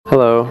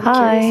Hello.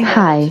 Hi.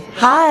 Hi.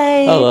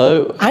 Hi.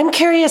 Hello. I'm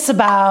curious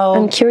about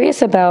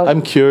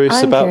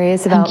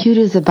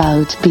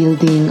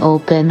Building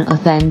open,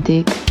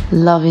 authentic,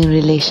 loving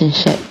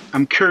relationship.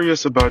 I'm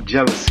curious about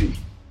jealousy.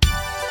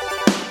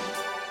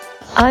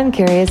 I'm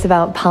curious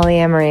about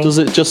polyamory. Does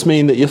it just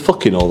mean that you're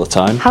fucking all the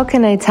time? How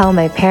can I tell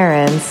my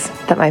parents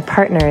that my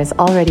partner is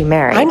already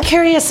married? I'm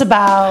curious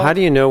about How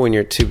do you know when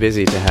you're too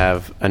busy to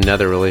have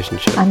another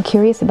relationship? I'm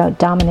curious about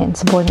dominant and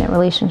subordinate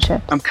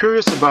relationships. I'm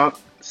curious about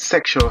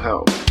sexual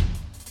health.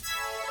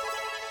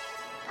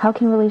 How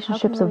can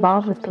relationships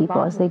evolve with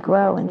people as they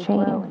grow and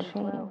change?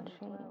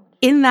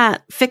 In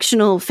that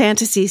fictional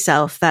fantasy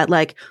self, that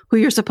like who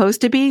you're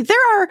supposed to be,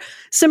 there are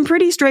some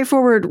pretty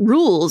straightforward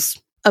rules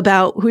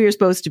about who you're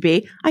supposed to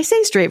be. I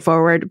say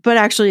straightforward, but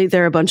actually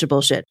they're a bunch of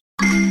bullshit.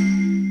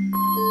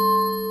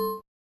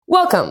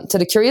 Welcome to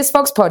the Curious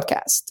Fox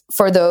podcast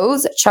for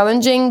those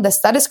challenging the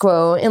status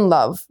quo in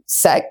love,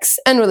 sex,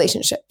 and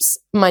relationships.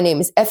 My name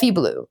is Effie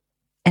Blue.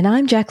 And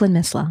I'm Jacqueline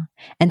Misla.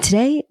 And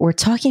today we're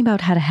talking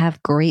about how to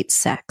have great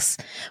sex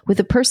with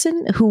a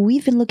person who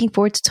we've been looking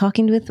forward to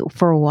talking with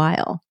for a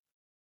while.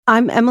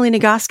 I'm Emily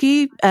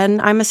Nagoski,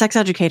 and I'm a sex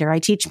educator. I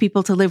teach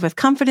people to live with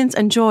confidence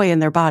and joy in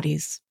their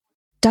bodies.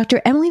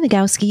 Dr. Emily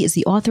Nagoski is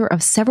the author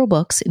of several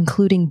books,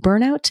 including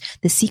Burnout,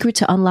 The Secret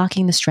to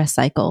Unlocking the Stress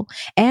Cycle,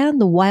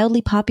 and the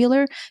wildly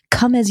popular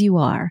Come As You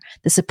Are,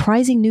 the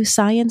surprising new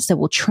science that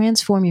will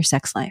transform your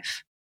sex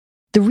life.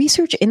 The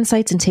research,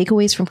 insights, and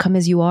takeaways from Come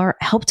As You Are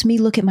helped me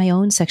look at my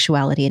own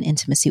sexuality and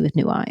intimacy with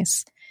new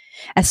eyes.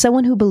 As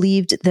someone who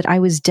believed that I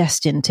was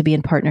destined to be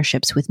in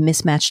partnerships with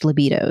mismatched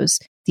libidos,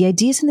 the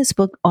ideas in this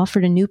book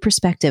offered a new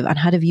perspective on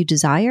how to view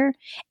desire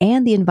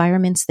and the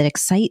environments that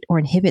excite or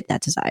inhibit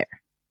that desire.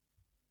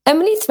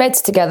 Emily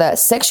threads together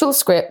sexual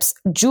scripts,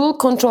 dual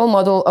control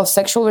model of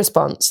sexual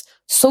response,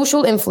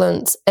 social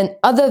influence, and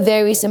other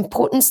various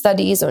important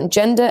studies on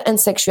gender and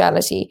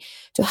sexuality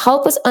to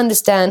help us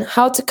understand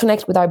how to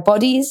connect with our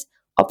bodies,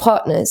 our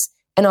partners,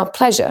 and our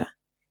pleasure,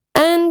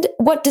 and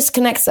what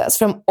disconnects us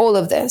from all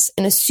of this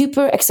in a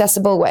super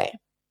accessible way.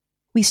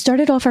 We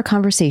started off our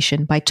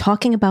conversation by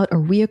talking about a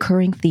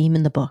reoccurring theme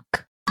in the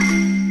book.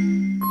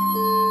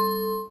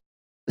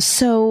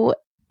 So,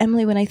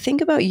 Emily, when I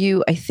think about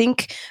you, I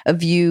think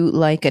of you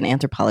like an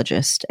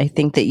anthropologist. I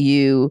think that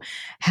you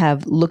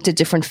have looked at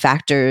different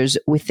factors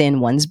within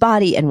one's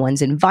body and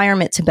one's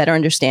environment to better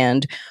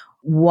understand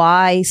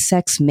why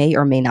sex may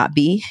or may not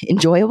be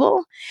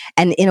enjoyable.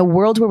 And in a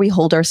world where we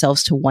hold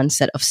ourselves to one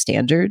set of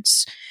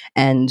standards,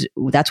 and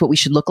that's what we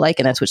should look like,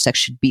 and that's what sex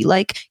should be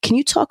like, can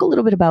you talk a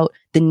little bit about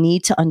the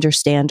need to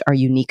understand our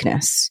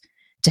uniqueness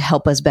to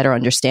help us better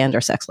understand our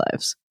sex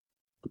lives?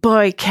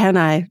 Boy, can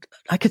I.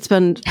 I could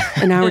spend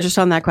an hour just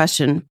on that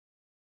question.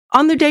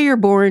 On the day you're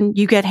born,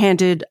 you get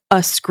handed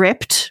a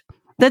script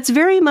that's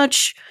very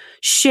much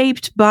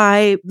shaped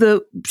by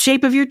the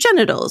shape of your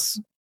genitals.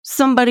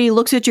 Somebody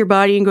looks at your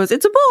body and goes,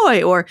 it's a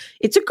boy or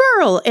it's a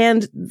girl.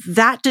 And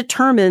that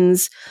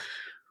determines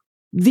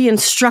the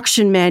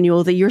instruction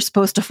manual that you're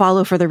supposed to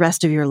follow for the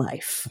rest of your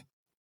life.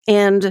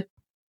 And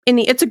in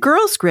the It's a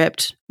Girl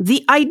script,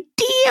 the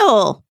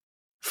ideal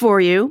for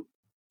you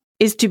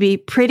is to be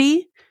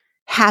pretty,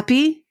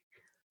 happy,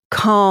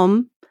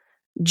 calm,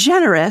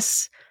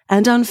 generous,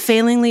 and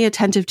unfailingly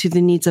attentive to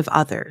the needs of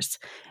others.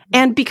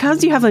 And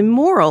because you have a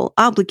moral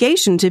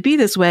obligation to be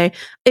this way,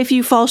 if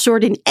you fall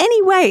short in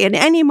any way, in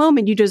any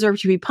moment, you deserve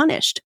to be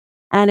punished.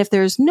 And if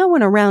there's no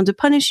one around to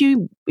punish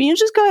you, you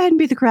just go ahead and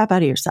beat the crap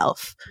out of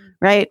yourself,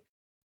 right?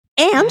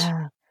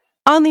 And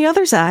on the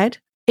other side,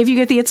 if you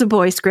get the It's a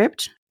Boy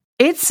script,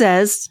 it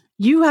says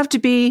you have to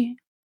be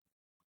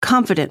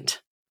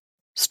confident,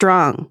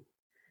 strong,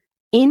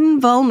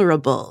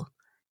 invulnerable,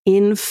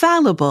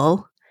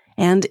 infallible,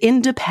 and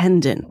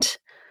independent.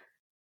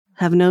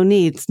 Have no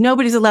needs.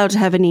 Nobody's allowed to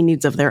have any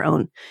needs of their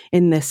own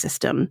in this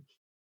system.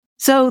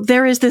 So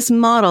there is this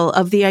model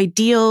of the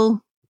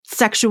ideal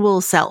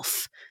sexual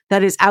self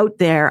that is out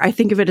there. I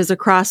think of it as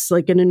across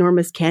like an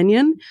enormous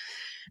canyon.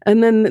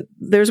 And then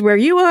there's where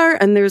you are,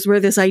 and there's where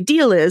this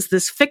ideal is,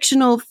 this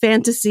fictional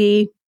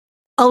fantasy,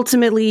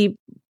 ultimately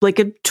like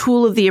a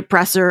tool of the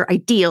oppressor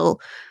ideal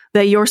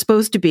that you're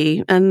supposed to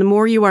be. And the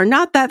more you are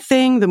not that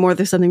thing, the more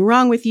there's something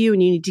wrong with you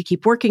and you need to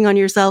keep working on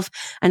yourself.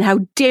 And how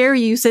dare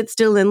you sit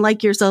still and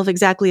like yourself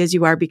exactly as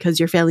you are because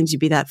you're failing to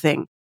be that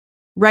thing.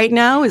 Right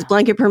now is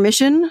blanket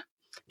permission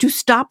to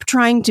stop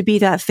trying to be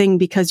that thing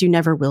because you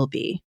never will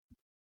be.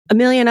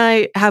 Amelia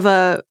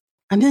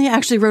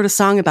actually wrote a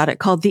song about it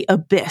called The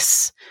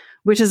Abyss,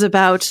 which is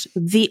about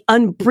the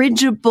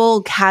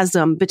unbridgeable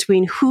chasm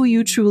between who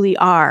you truly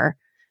are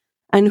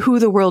and who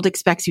the world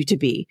expects you to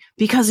be,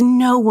 because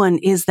no one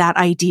is that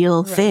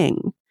ideal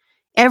thing.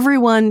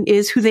 Everyone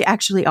is who they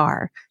actually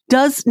are,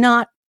 does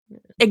not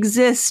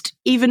exist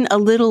even a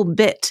little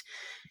bit.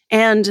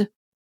 And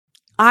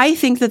I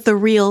think that the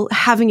real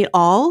having it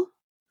all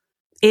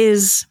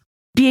is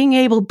being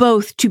able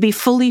both to be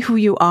fully who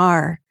you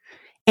are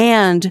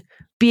and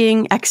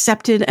being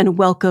accepted and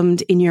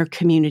welcomed in your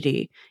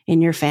community,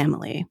 in your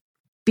family.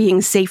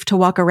 being safe to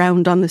walk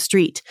around on the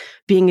street,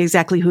 being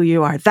exactly who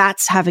you are.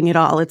 That's having it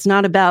all. It's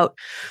not about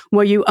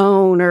what you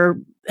own or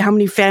how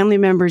many family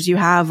members you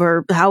have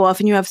or how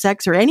often you have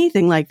sex or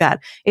anything like that.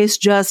 It's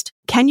just,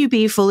 can you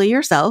be fully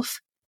yourself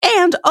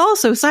and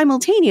also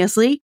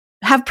simultaneously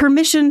have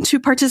permission to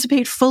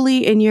participate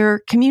fully in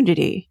your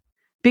community?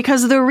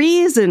 Because the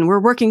reason we're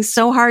working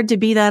so hard to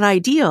be that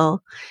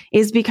ideal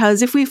is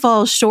because if we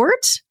fall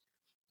short,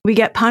 we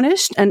get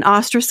punished and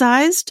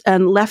ostracized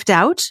and left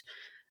out.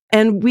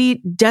 And we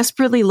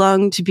desperately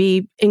long to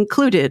be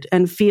included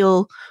and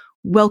feel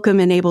welcome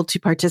and able to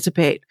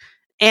participate.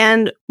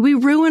 And we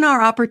ruin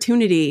our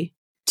opportunity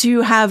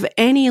to have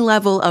any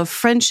level of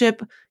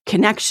friendship,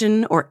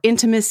 connection, or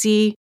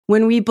intimacy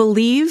when we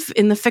believe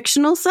in the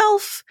fictional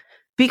self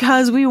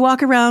because we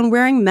walk around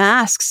wearing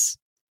masks,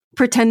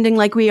 pretending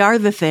like we are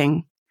the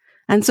thing.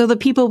 And so the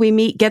people we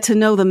meet get to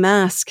know the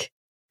mask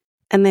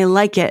and they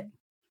like it.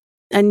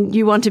 And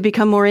you want to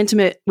become more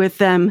intimate with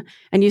them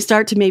and you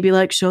start to maybe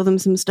like show them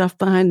some stuff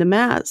behind the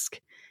mask.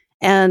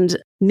 And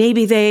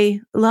maybe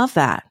they love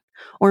that.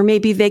 Or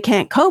maybe they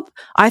can't cope.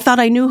 I thought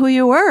I knew who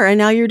you were and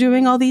now you're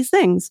doing all these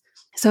things.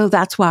 So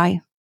that's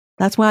why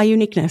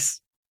uniqueness.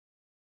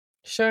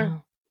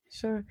 Sure.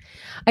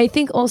 I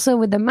think also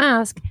with the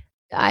mask,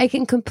 I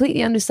can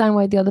completely understand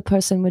why the other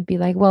person would be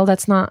like, well,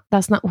 that's not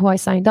who I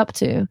signed up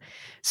to.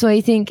 So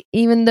I think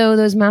even though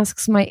those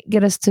masks might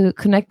get us to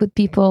connect with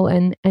people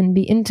and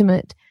be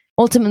intimate,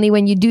 ultimately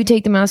when you do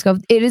take the mask off,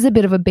 it is a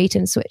bit of a bait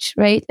and switch,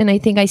 right? And I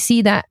think I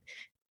see that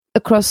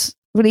across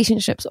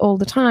relationships all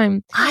the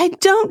time. I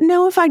don't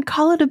know if I'd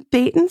call it a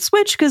bait and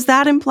switch because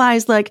that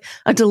implies like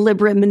a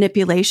deliberate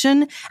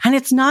manipulation. And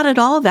it's not at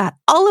all that.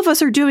 All of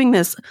us are doing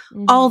this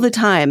all the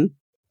time.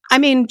 I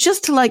mean,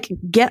 just to like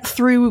get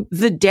through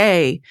the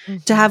day,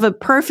 to have a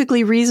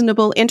perfectly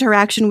reasonable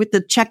interaction with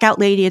the checkout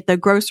lady at the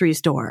grocery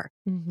store.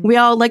 We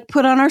all like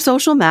put on our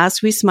social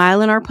masks, we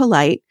smile and are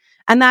polite,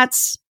 and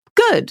that's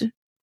good.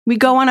 We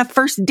go on a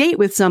first date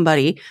with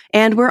somebody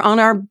and we're on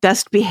our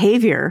best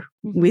behavior,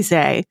 we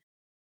say.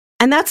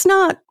 And that's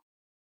not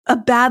a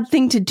bad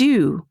thing to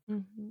do.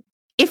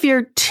 If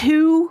you're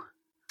too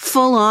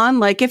full on,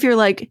 like if you're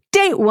like,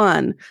 date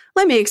one,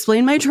 let me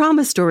explain my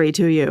trauma story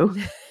to you.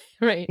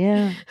 Right.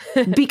 Yeah.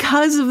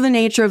 Because of the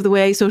nature of the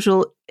way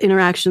social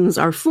interactions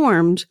are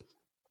formed,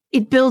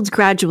 it builds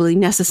gradually,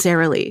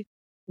 necessarily,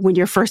 when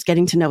you're first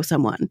getting to know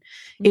someone.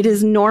 It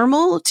is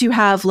normal to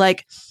have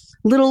like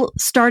little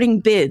starting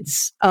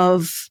bids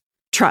of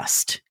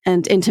trust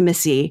and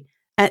intimacy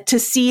to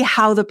see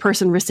how the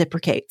person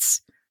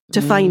reciprocates,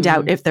 to find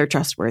out if they're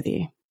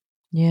trustworthy.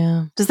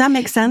 Yeah. Does that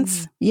make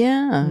sense?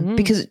 Yeah.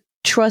 Because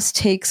trust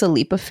takes a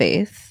leap of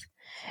faith.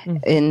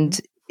 And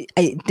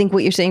I think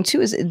what you're saying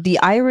too is the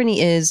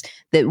irony is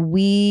that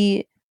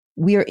we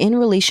are in a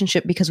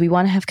relationship because we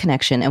want to have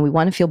connection and we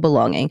want to feel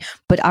belonging.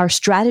 But our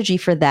strategy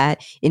for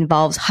that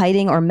involves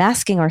hiding or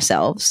masking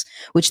ourselves,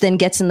 which then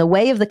gets in the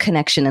way of the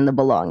connection and the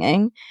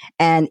belonging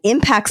and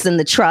impacts then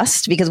the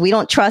trust because we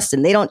don't trust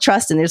and they don't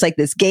trust. And there's like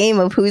this game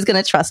of who's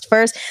going to trust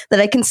first that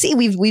I can see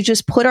we've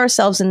just put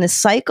ourselves in this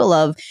cycle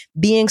of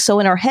being so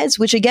in our heads,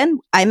 which again,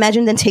 I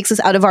imagine then takes us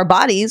out of our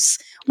bodies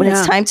when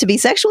it's time to be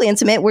sexually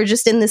intimate. We're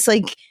just in this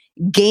like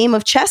game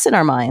of chess in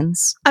our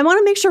minds. I want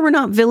to make sure we're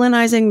not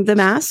villainizing the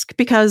mask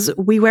because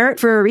we wear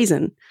it for a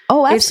reason.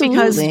 Oh, absolutely.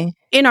 It's because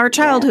in our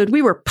childhood,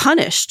 we were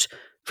punished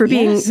for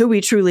being who we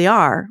truly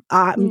are.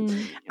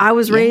 I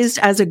was raised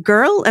as a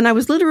girl and I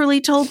was literally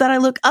told that I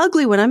look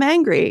ugly when I'm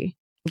angry.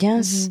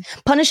 Yes.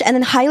 Punished and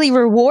then highly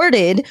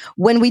rewarded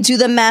when we do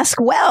the mask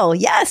well.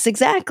 Yes,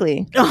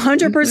 exactly.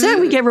 100%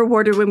 we get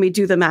rewarded when we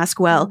do the mask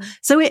well.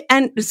 So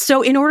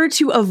in order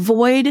to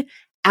avoid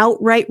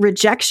outright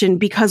rejection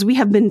because we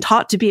have been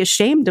taught to be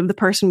ashamed of the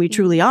person we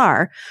truly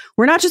are,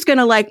 we're not just going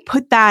to like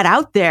put that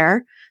out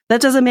there. That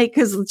doesn't make,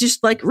 because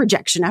just like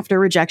rejection after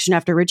rejection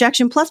after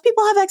rejection. Plus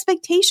people have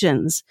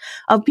expectations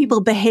of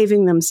people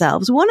behaving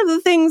themselves. One of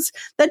the things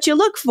that you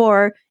look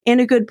for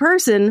in a good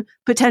person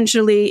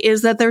potentially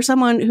is that there's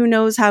someone who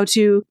knows how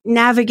to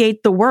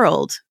navigate the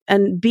world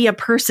and be a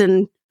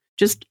person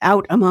just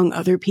out among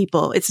other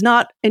people. It's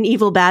not an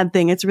evil, bad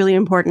thing. It's really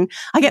important.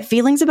 I get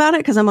feelings about it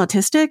because I'm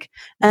autistic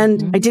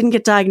and I didn't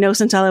get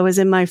diagnosed until I was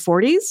in my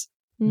 40s.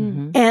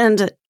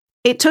 And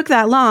it took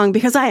that long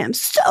because I am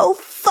so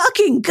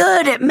fucking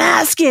good at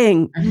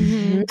masking.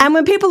 And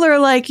when people are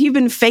like, you've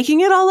been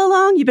faking it all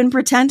along, you've been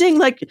pretending,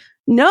 like,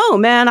 no,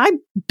 man, I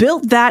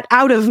built that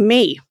out of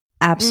me.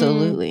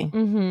 Absolutely.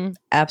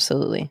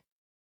 Absolutely.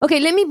 Okay,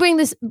 let me bring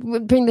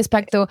this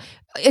back though.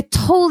 It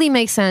totally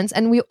makes sense,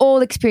 and we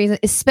all experience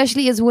it,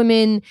 especially as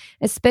women,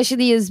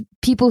 especially as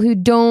people who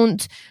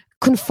don't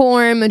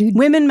conform and who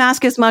women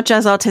mask as much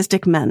as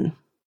autistic men.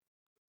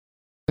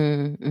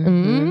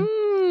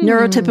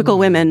 Neurotypical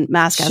women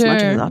mask as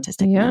much as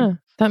autistic men.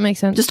 That makes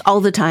sense. Just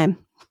all the time.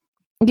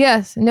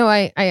 Yes. No,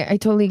 I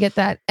totally get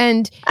that.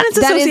 And it's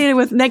associated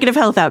with negative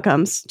health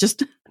outcomes.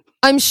 Just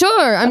I'm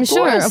sure.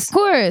 Of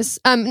course.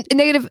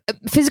 Negative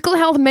physical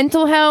health,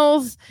 mental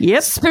health,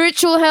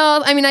 spiritual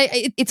health. I mean,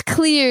 it's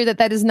clear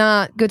that is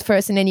not good for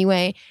us in any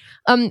way.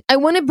 I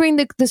want to bring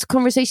this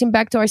conversation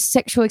back to our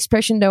sexual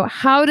expression, though.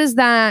 How does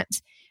that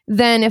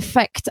then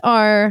affect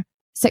our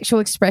sexual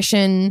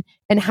expression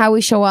and how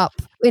we show up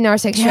in our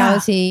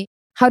sexuality? Yeah.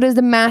 How does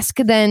the mask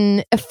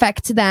then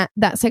affect that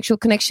sexual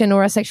connection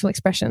or a sexual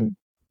expression?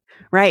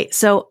 Right.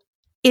 So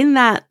in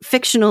that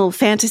fictional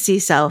fantasy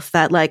self,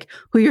 that like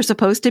who you're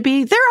supposed to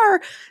be, there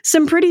are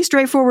some pretty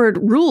straightforward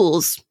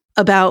rules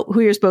about who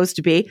you're supposed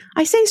to be.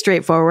 I say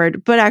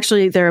straightforward, but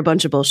actually they're a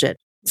bunch of bullshit.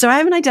 So I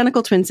have an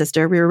identical twin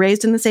sister. We were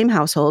raised in the same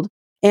household.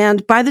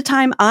 And by the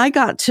time I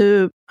got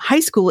to high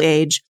school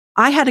age,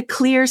 I had a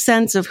clear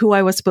sense of who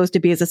I was supposed to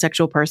be as a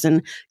sexual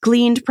person,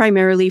 gleaned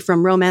primarily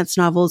from romance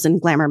novels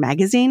and Glamour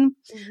magazine.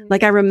 Mm-hmm.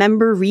 Like I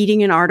remember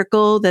reading an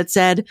article that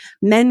said,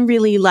 men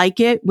really like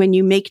it when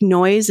you make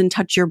noise and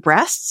touch your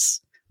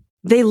breasts.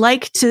 They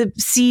like to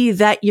see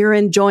that you're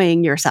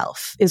enjoying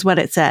yourself, is what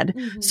it said.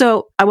 Mm-hmm.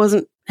 So I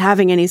wasn't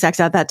having any sex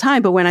at that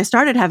time, but when I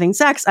started having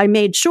sex, I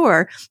made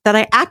sure that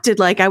I acted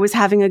like I was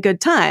having a good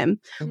time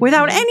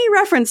without any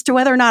reference to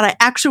whether or not I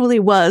actually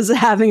was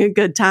having a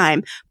good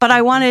time. But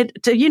I wanted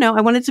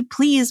to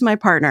please my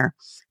partner.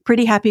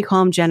 Pretty happy,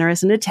 calm,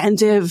 generous, and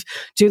attentive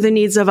to the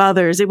needs of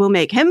others. It will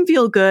make him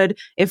feel good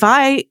if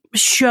I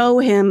show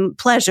him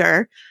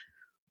pleasure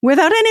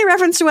without any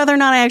reference to whether or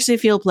not I actually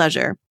feel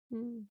pleasure.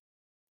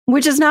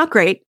 Which is not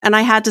great. And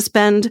I had to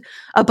spend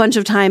a bunch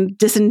of time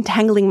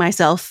disentangling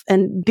myself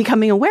and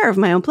becoming aware of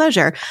my own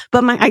pleasure.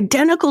 But my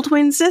identical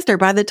twin sister,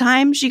 by the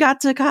time she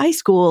got to high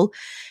school,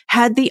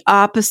 had the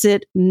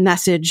opposite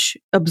message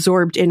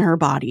absorbed in her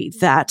body,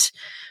 that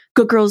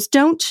good girls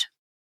don't.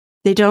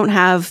 They don't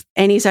have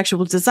any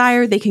sexual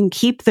desire. They can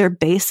keep their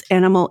base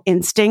animal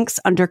instincts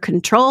under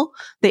control.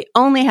 They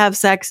only have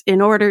sex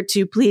in order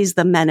to please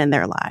the men in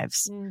their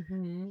lives.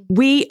 Mm-hmm.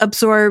 We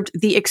absorbed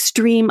the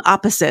extreme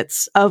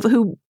opposites of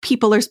who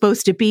people are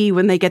supposed to be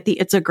when they get the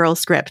It's a Girl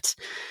script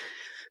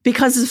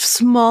because of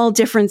small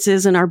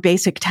differences in our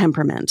basic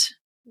temperament.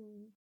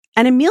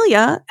 And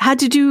Amelia had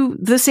to do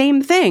the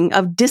same thing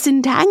of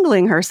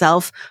disentangling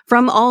herself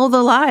from all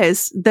the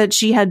lies that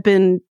she had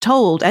been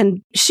told.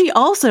 And she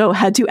also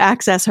had to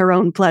access her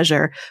own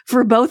pleasure.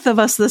 For both of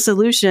us, the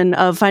solution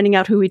of finding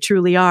out who we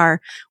truly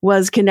are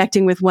was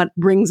connecting with what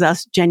brings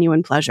us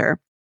genuine pleasure.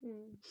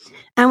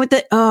 And with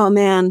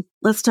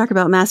let's talk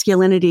about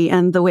masculinity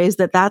and the ways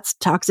that that's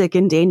toxic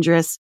and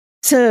dangerous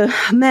to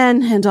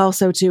men and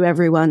also to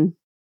everyone.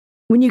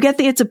 When you get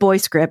the It's a Boy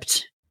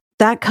script,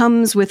 that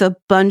comes with a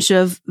bunch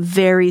of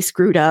very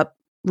screwed up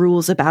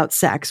rules about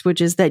sex, which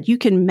is that you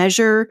can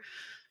measure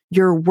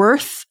your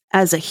worth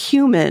as a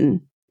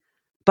human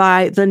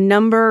by the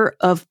number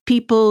of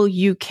people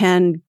you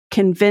can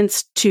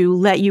convince to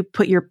let you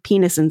put your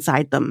penis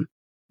inside them.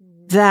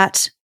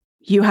 That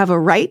you have a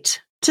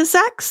right to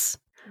sex.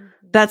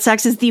 That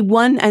sex is the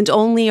one and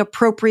only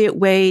appropriate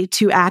way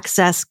to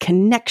access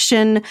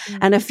connection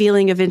and a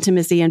feeling of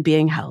intimacy and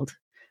being held.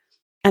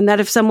 And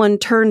that if someone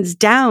turns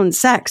down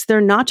sex,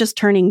 they're not just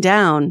turning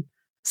down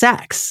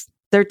sex.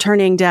 They're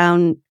turning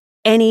down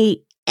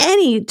any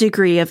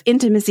degree of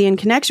intimacy and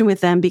connection with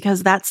them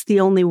because that's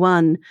the only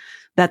one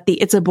that the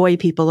It's a Boy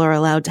people are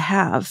allowed to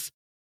have.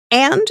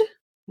 And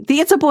the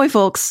It's a Boy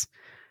folks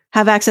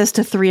have access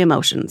to 3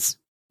 emotions.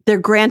 They're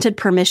granted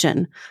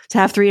permission to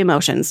have 3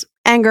 emotions.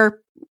 Anger,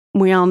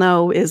 we all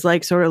know, is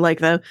like sort of like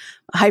the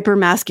hyper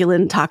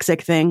masculine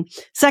toxic thing.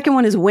 Second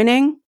one is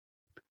winning.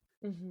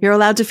 You're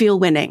allowed to feel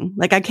winning.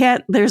 Like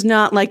there's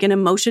not like an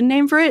emotion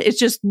name for it. It's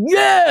just,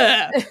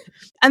 yeah.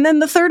 And then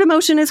the third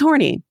emotion is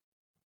horny.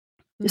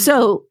 Mm-hmm.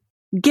 So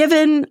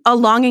given a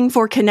longing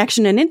for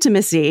connection and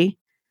intimacy,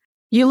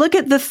 you look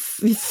at the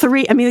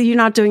 3, I mean, you're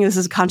not doing this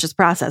as a conscious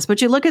process,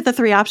 but you look at the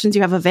 3 options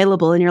you have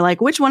available and you're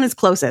like, which one is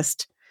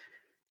closest?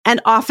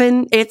 And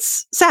often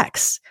it's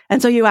sex.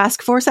 And so you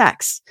ask for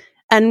sex.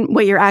 And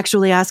what you're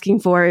actually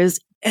asking for is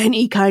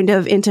any kind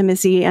of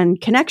intimacy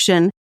and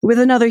connection with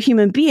another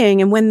human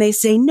being. And when they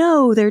say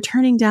no, they're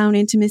turning down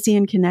intimacy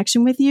and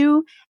connection with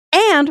you.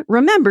 And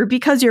remember,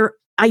 because your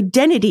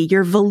identity,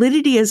 your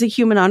validity as a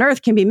human on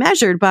earth can be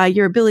measured by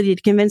your ability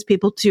to convince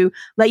people to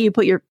let you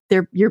put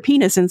your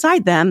penis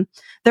inside them,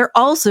 they're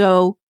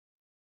also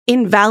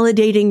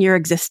invalidating your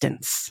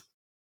existence.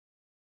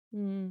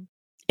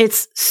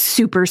 It's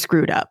super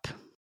screwed up.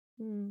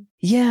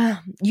 Yeah,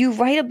 you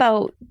write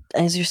about,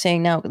 as you're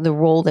saying now, the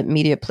role that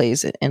media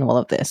plays in all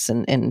of this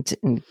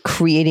and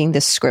creating the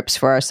scripts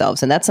for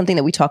ourselves. And that's something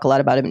that we talk a lot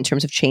about in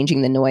terms of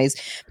changing the noise.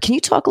 Can you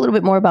talk a little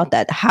bit more about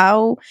that?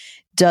 How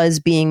does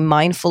being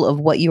mindful of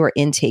what you are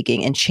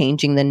intaking and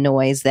changing the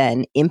noise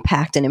then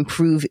impact and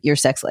improve your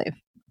sex life?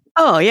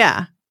 Oh,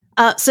 yeah.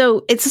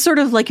 So it's a sort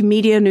of like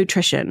media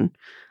nutrition.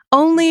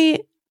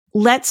 Only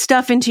let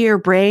stuff into your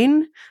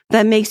brain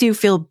that makes you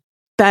feel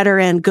better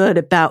and good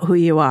about who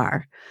you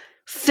are.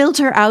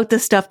 Filter out the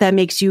stuff that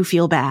makes you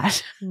feel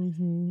bad.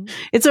 Mm-hmm.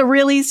 It's a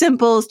really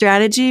simple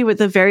strategy with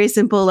a very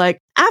simple, like,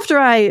 after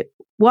I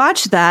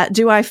watch that,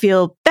 do I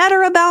feel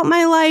better about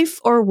my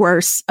life or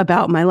worse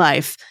about my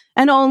life?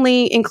 And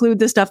only include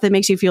the stuff that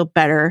makes you feel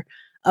better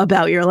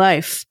about your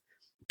life.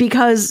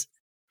 Because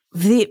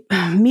the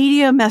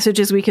media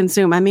messages we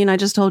consume, I mean, I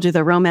just told you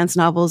the romance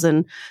novels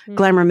and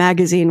Glamour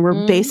magazine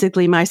were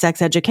basically my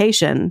sex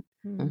education.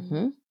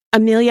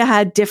 Amelia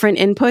had different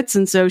inputs,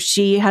 and so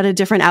she had a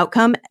different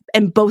outcome,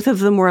 and both of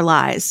them were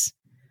lies.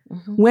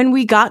 When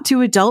we got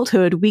to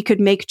adulthood, we could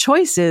make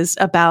choices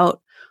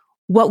about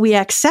what we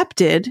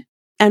accepted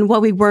and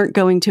what we weren't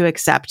going to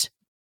accept.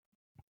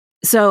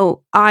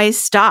 So I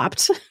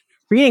stopped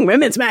reading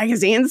women's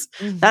magazines.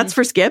 That's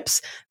for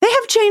skips. They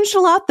have changed a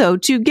lot, though,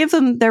 to give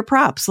them their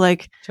props.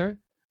 Like,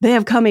 they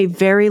have come a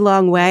very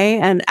long way.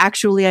 And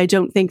actually, I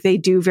don't think they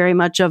do very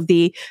much of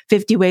the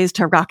 50 ways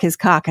to rock his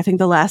cock. I think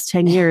the last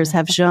 10 years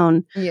have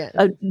shown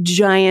a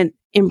giant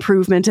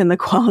improvement in the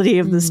quality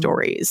of the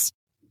stories.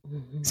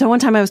 So one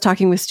time I was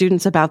talking with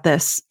students about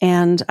this,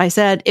 and I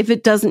said, if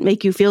it doesn't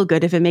make you feel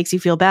good, if it makes you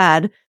feel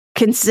bad,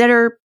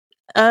 consider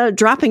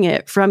dropping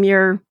it from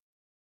your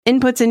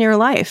inputs in your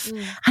life.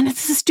 And the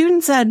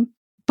student said,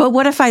 but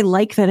what if I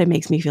like that it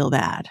makes me feel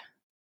bad?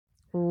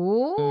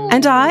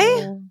 And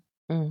I,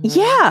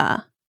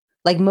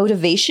 like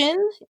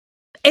motivation?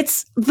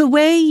 It's the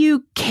way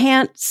you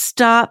can't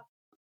stop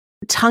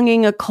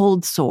tonguing a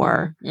cold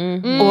sore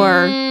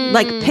or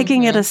like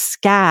picking at a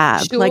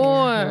scab. Like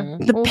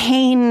the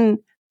pain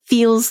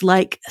feels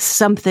like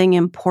something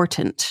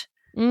important.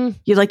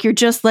 You're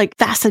just like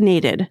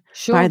fascinated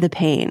by the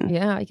pain.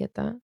 Yeah, I get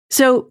that.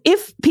 So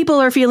if people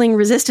are feeling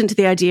resistant to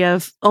the idea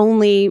of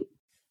only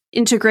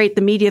integrate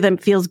the media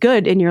that feels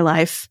good in your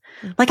life,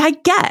 like I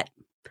get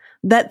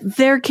that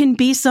there can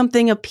be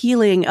something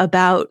appealing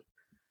about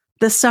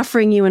the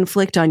suffering you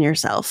inflict on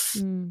yourself.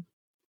 And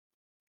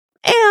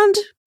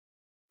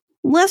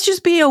let's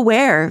just be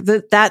aware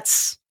that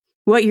that's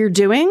what you're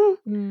doing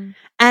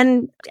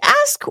and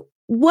ask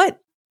what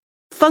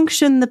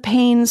function the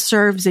pain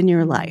serves in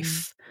your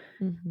life.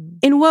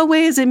 In what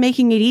way is it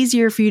making it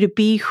easier for you to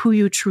be who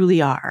you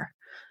truly are,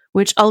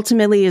 which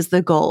ultimately is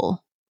the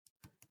goal?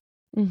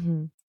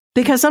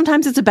 Because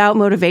sometimes it's about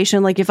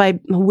motivation. Like if I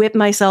whip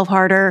myself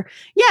harder,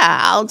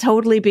 I'll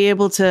totally be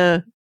able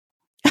to.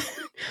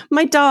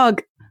 My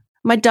dog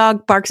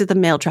barks at the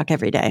mail truck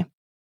every day.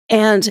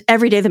 And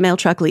every day the mail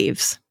truck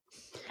leaves.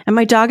 And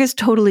my dog is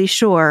totally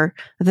sure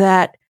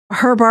that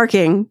her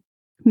barking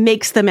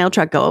makes the mail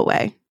truck go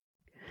away.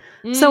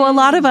 So a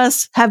lot of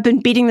us have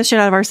been beating the shit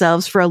out of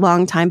ourselves for a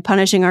long time,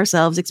 punishing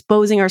ourselves,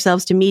 exposing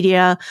ourselves to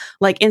media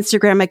like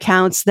Instagram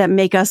accounts that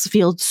make us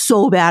feel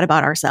so bad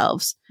about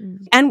ourselves.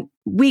 And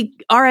we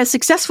are as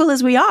successful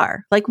as we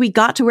are. Like we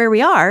got to where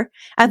we are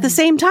at the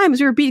same time as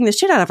we were beating the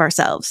shit out of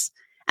ourselves.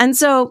 And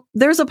so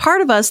there's a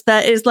part of us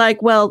that is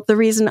like, well, the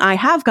reason I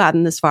have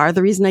gotten this far,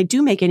 the reason I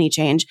do make any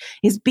change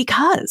is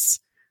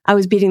because I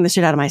was beating the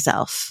shit out of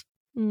myself.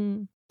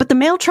 But the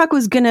mail truck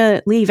was going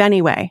to leave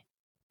anyway.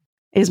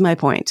 Is my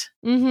point.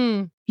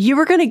 You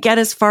were going to get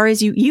as far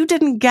as you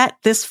didn't get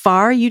this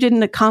far. You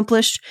didn't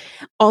accomplish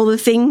all the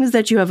things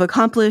that you have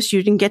accomplished.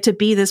 You didn't get to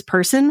be this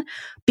person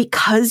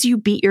because you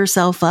beat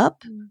yourself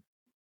up.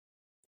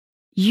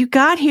 You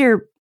got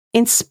here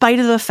in spite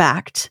of the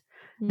fact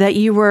that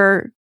you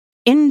were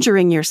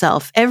injuring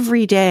yourself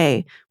every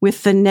day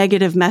with the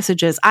negative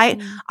messages.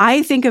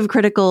 I think of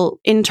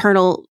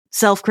internal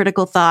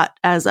self-critical thought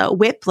as a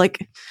whip.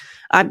 Like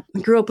I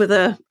grew up with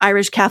an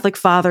Irish Catholic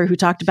father who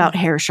talked about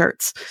hair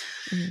shirts.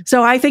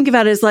 So I think of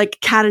it as like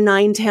cat o'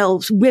 nine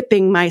tails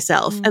whipping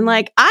myself. And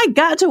like, I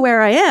got to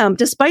where I am,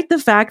 despite the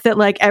fact that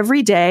like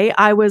every day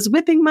I was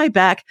whipping my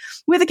back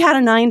with a cat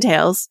o' nine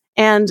tails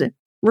and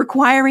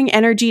requiring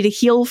energy to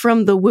heal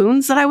from the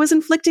wounds that I was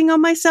inflicting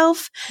on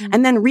myself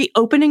and then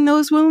reopening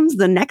those wounds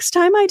the next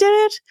time I did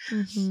it.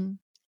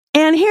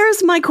 And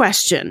here's my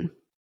question.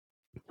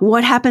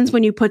 What happens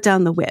when you put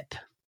down the whip?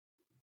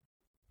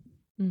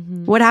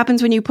 What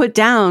happens when you put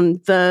down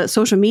the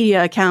social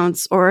media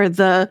accounts or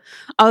the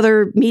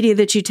other media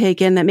that you take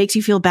in that makes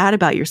you feel bad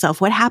about yourself?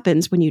 What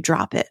happens when you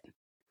drop it?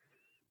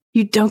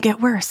 You don't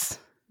get worse.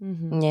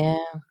 Yeah.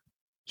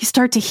 You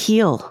start to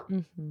heal.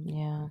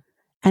 Yeah.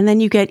 And then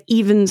you get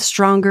even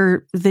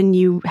stronger than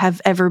you have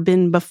ever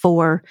been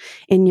before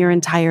in your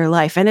entire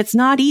life. And it's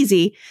not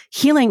easy.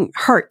 Healing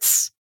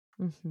hurts.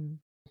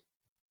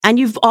 And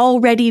you've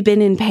already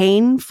been in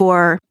pain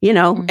for,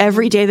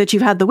 every day that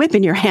you've had the whip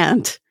in your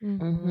hand.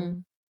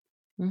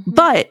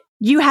 But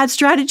you had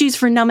strategies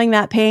for numbing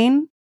that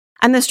pain.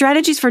 And the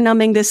strategies for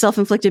numbing this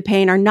self-inflicted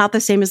pain are not the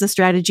same as the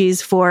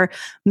strategies for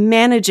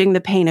managing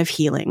the pain of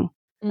healing.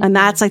 And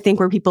that's, I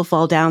think, where people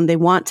fall down.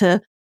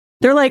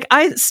 They're like,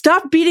 I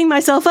stopped beating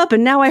myself up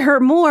and now I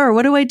hurt more.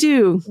 What do I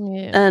do?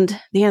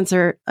 And the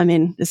answer,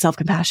 is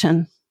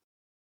self-compassion.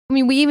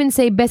 We even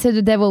say better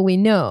the devil we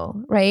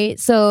know, right?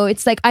 So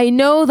it's like, I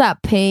know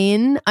that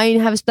pain. I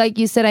have, like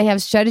you said, I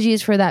have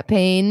strategies for that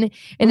pain.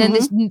 And then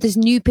this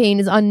new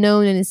pain is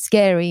unknown and is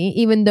scary,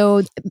 even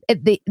though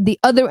at the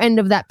other end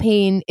of that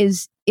pain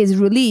is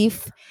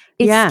relief.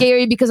 it's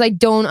scary because I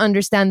don't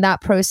understand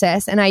that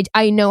process, and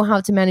I know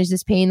how to manage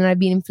this pain, and I've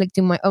been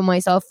inflicting on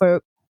myself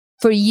for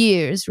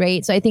years,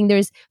 right? So I think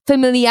there's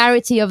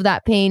familiarity of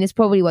that pain is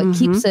probably what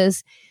keeps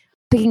us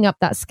picking up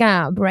that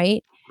scab,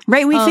 right?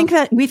 Right.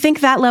 We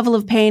think that level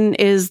of pain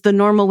is the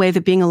normal way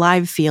that being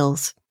alive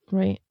feels.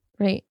 Right.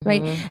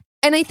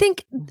 And I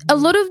think a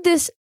lot of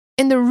this,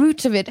 in the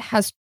root of it,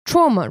 has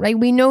trauma, right?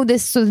 We know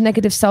this sort of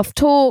negative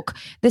self-talk,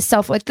 this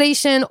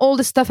self-flagellation, all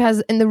this stuff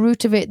has in the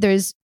root of it,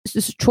 there's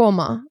just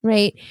trauma,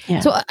 right? Yeah.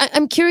 So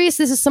I'm curious,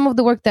 this is some of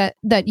the work that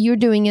you're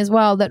doing as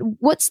well, that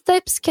what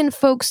steps can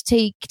folks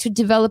take to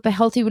develop a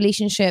healthy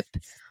relationship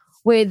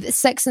with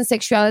sex and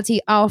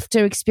sexuality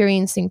after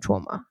experiencing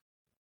trauma?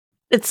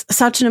 It's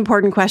such an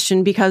important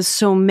question because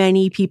so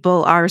many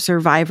people are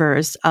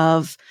survivors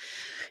of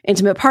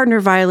intimate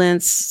partner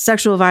violence,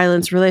 sexual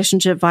violence,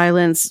 relationship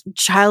violence,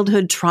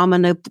 childhood trauma,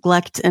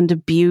 neglect, and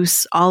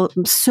abuse.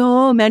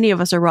 So many of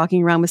us are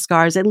walking around with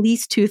scars, at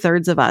least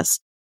 2/3 of us.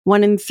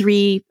 1 in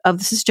 3 of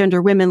the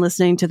cisgender women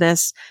listening to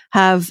this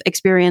have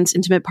experienced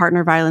intimate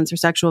partner violence or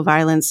sexual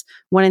violence.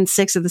 1 in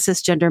 6 of the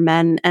cisgender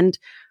men, and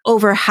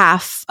over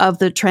half of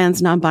the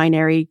trans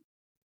non-binary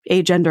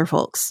agender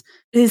folks.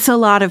 It's a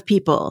lot of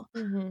people,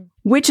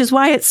 which is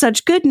why it's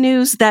such good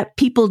news that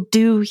people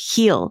do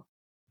heal.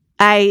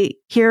 I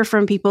hear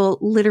from people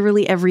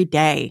literally every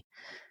day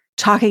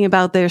talking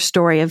about their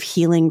story of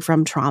healing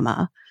from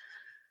trauma.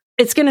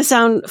 It's going to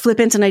sound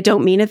flippant, and I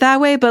don't mean it that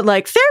way, but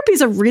like, therapy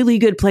is a really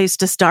good place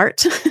to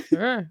start.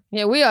 Sure.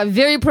 Yeah, we are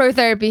very pro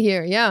therapy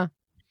here. Yeah.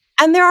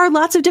 And there are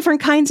lots of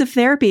different kinds of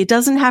therapy. It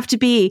doesn't have to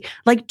be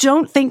like,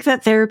 don't think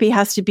that therapy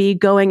has to be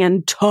going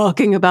and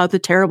talking about the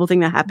terrible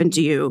thing that happened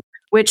to you,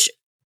 which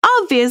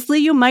obviously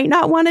you might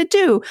not want to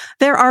do.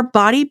 There are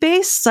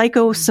body-based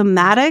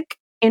psychosomatic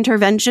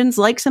interventions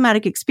like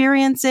somatic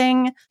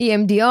experiencing,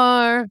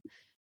 EMDR.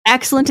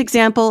 Excellent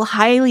example,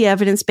 highly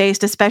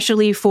evidence-based,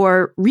 especially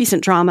for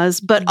recent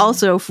traumas, but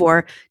also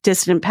for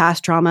distant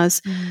past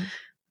traumas.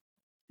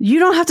 You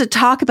don't have to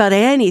talk about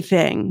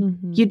anything.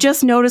 You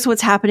just notice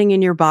what's happening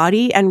in your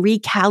body and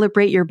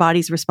recalibrate your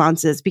body's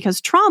responses,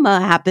 because trauma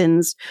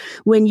happens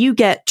when you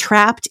get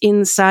trapped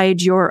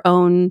inside your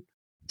own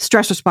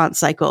stress response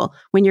cycle,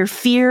 when your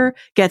fear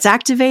gets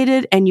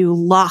activated and you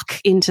lock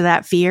into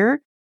that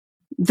fear.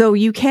 Though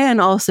you can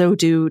also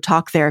do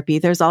talk therapy.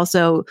 There's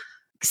also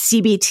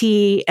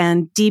CBT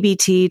and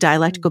DBT,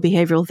 dialectical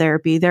behavioral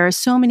therapy. There are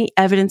so many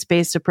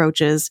evidence-based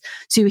approaches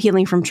to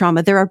healing from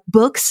trauma. There are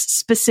books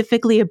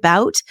specifically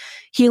about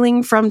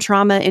healing from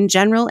trauma in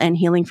general and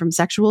healing from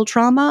sexual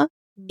trauma.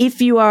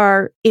 If you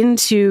are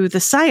into the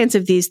science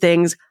of these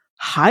things,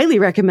 highly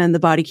recommend The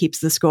Body Keeps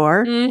the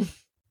Score.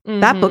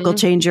 That book will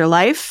change your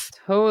life.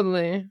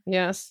 Totally.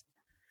 Yes.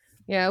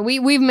 Yeah,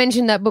 we've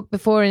mentioned that book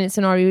before, and it's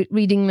in our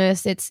reading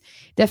list. It's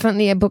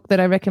definitely a book that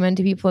I recommend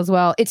to people as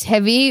well. It's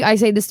heavy. I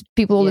say this to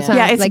people all the time.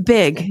 Yeah, it's like,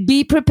 big.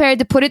 Be prepared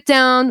to put it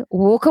down,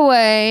 walk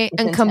away,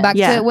 and come back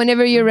to it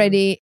whenever you're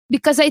ready.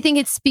 Because I think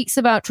it speaks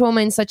about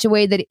trauma in such a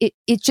way that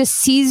it just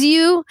sees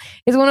you.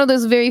 It's one of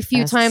those very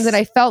few times that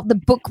I felt the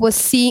book was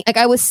seen, like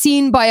I was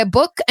seen by a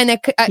book, and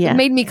it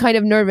made me kind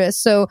of nervous.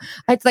 So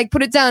I had to like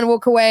put it down,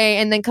 walk away,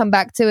 and then come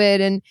back to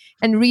it and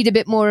read a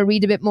bit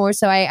more.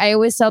 So I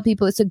always tell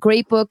people it's a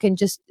great book, and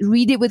just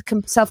read it with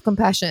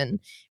self-compassion.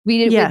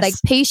 Read it with like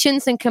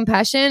patience and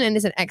compassion, and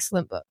it's an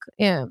excellent book.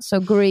 Yeah,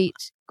 so great.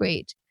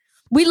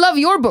 We love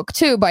your book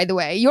too, by the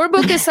way. Your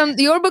book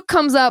your book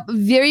comes up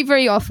very,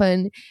 very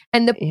often.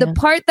 And the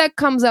part that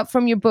comes up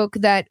from your book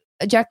that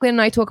Jacqueline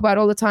and I talk about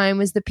all the time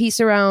is the piece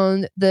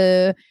around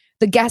the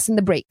gas and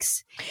the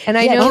brakes. And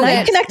I know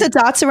I connect the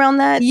dots around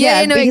that.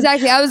 Yeah, no,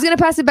 exactly. I was going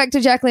to pass it back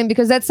to Jacqueline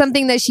because that's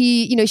something that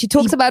she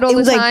talks about all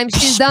the time.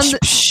 She's done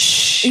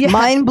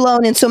mind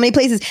blown in so many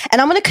places. And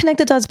I'm going to connect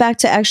the dots back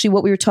to actually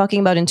what we were talking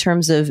about in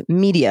terms of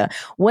media.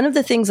 One of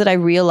the things that I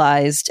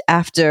realized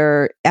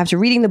after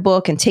reading the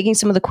book and taking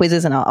some of the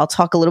quizzes, and I'll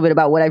talk a little bit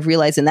about what I've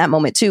realized in that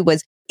moment too,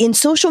 was in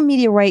social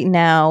media right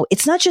now,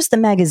 it's not just the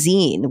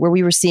magazine where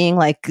we were seeing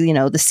like,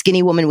 the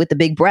skinny woman with the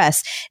big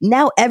breasts.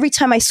 Now, every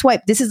time I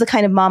swipe, this is the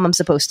kind of mom I'm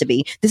supposed to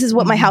be. This is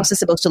what my house is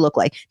supposed to look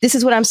like. This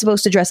is what I'm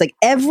supposed to dress like.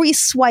 Every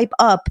swipe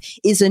up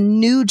is a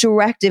new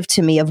directive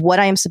to me of what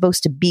I am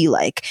supposed to be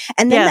like.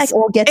 And then that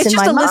all gets in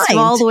my mind. It's just a list of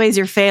all the ways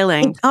you're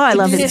failing. I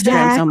love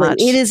Instagram so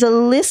much. It is a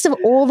list of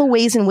all the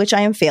ways in which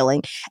I am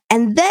failing.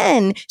 And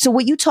then, so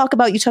what you talk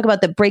about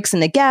the brakes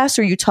and the gas,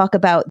 or you talk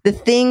about the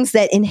things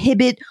that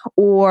inhibit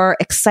or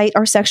excite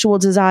our sexual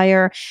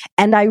desire.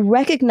 And I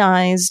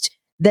recognized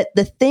that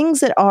the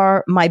things that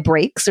are my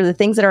brakes, or the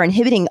things that are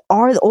inhibiting,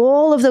 are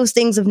all of those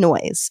things of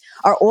noise,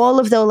 are all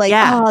of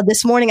the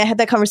this morning I had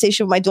that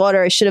conversation with my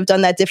daughter. I should have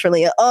done that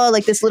differently.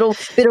 Like this little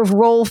bit of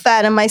roll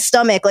fat in my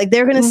stomach. Like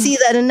they're going to see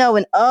that and know.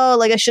 And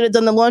like I should have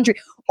done the laundry.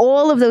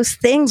 All of those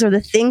things are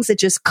the things that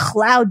just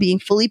cloud being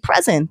fully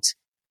present.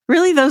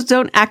 Really? Those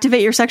don't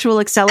activate your sexual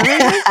accelerator?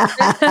 So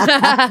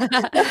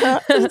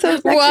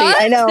sexy.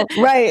 What? I know.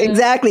 Right.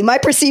 Exactly. My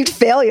perceived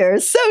failure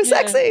is so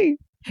sexy.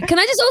 Can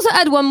I just also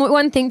add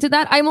one thing to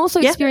that? I'm also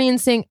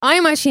experiencing.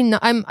 I'm actually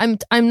not.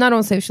 I'm not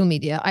on social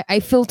media. I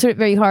filter it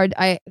very hard.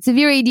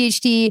 Severe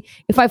ADHD.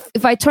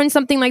 If I turn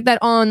something like that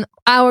on,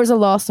 hours are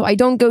lost. So I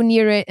don't go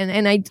near it,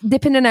 and I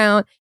dip in and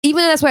out.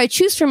 Even though that's what I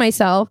choose for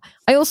myself,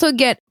 I also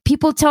get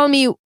people tell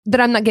me that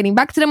I'm not getting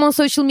back to them on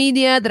social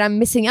media, that I'm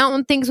missing out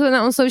on things when I'm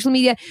not on social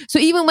media. So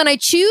even when I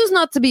choose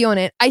not to be on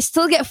it, I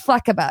still get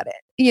flack about it,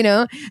 you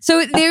know?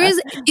 So there is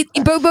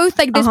both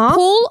like this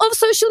pull of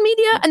social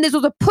media and there's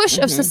also a push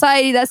of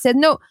society that said,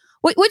 no,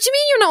 what do you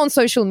mean you're not on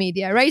social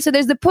media, right? So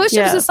there's the push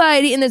of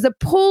society and there's the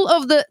pull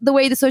of the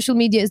way the social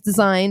media is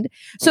designed.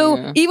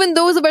 So even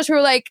those of us who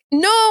are like,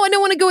 no, I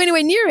don't want to go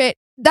anywhere near it,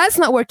 that's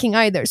not working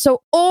either.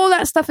 So all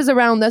that stuff is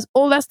around us.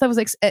 All that stuff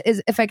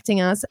is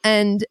affecting us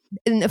and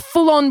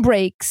full-on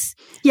breaks.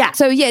 Yeah.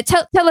 So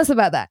tell us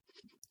about that.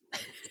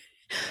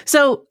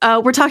 So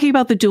we're talking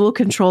about the dual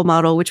control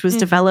model, which was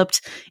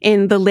developed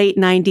in the late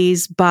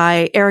 90s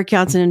by Eric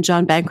Johnson and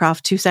John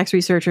Bancroft, two sex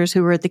researchers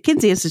who were at the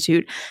Kinsey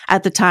Institute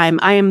at the time.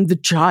 I am the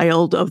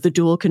child of the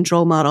dual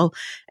control model.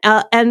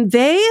 And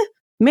they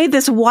made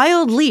this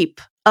wild leap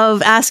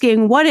of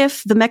asking, what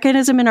if the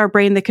mechanism in our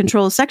brain that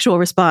controls sexual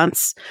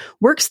response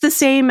works the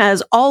same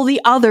as all the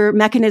other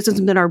mechanisms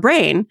in our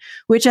brain,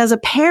 which has a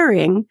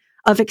pairing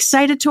of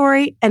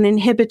excitatory and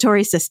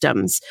inhibitory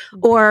systems,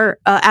 or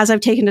as I've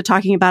taken to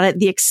talking about it,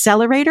 the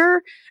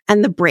accelerator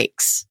and the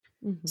brakes.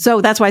 So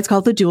that's why it's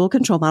called the dual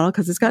control model,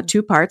 because it's got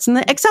two parts. And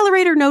the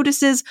accelerator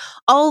notices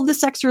all the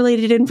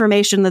sex-related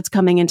information that's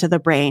coming into the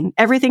brain,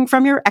 everything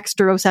from your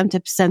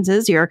exteroceptive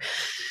senses,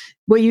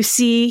 what you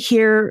see,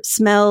 hear,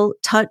 smell,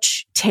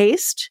 touch,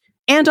 taste,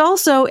 and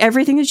also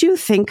everything that you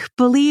think,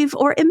 believe,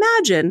 or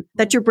imagine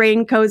that your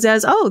brain codes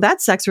as, oh,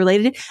 that's sex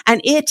related,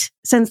 and it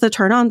sends the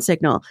turn on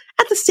signal.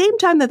 At the same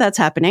time that that's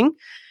happening,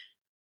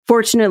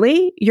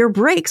 fortunately, your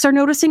brakes are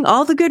noticing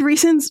all the good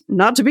reasons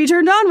not to be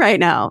turned on right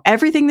now.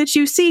 Everything that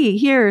you see,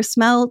 hear,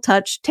 smell,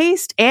 touch,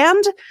 taste,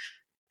 and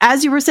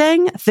as you were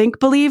saying, think,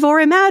 believe,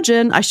 or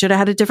imagine. I should have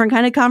had a different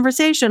kind of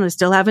conversation. I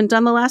still haven't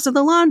done the last of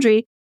the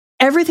laundry.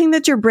 Everything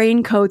that your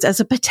brain codes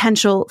as a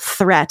potential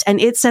threat, and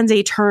it sends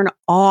a turn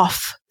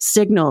off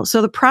signal.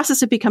 So the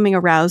process of becoming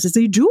aroused is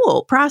a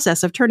dual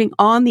process of turning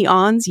on the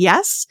ons,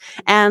 yes,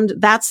 and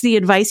that's the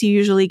advice you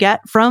usually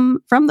get from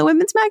the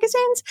women's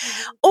magazines,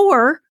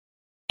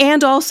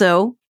 and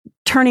also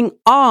turning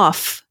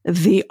off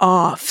the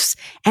offs.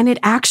 And it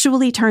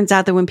actually turns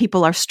out that when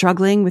people are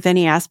struggling with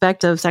any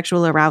aspect of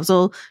sexual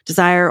arousal,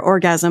 desire,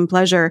 orgasm,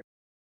 pleasure,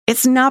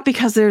 it's not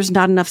because there's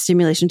not enough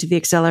stimulation to the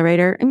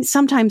accelerator. I mean,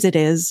 sometimes it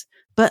is,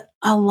 but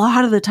a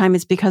lot of the time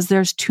it's because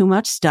there's too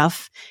much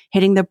stuff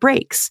hitting the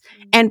brakes.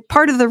 And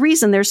part of the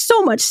reason there's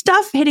so much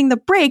stuff hitting the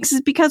brakes is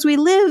because we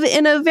live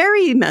in a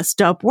very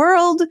messed up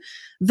world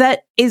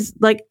that is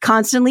like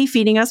constantly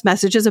feeding us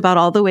messages about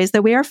all the ways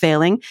that we are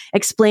failing,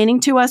 explaining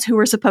to us who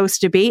we're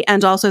supposed to be,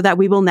 and also that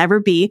we will never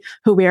be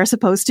who we are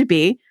supposed to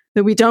be,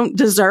 that we don't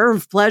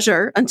deserve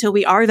pleasure until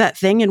we are that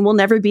thing, and we'll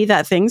never be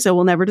that thing, so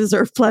we'll never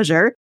deserve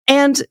pleasure.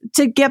 And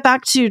to get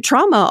back to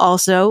trauma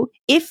also,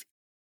 if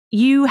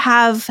you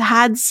have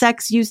had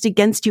sex used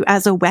against you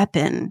as a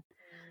weapon,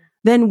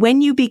 then when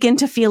you begin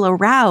to feel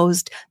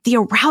aroused, the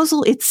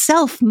arousal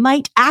itself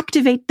might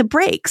activate the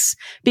brakes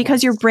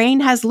because your brain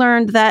has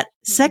learned that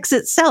sex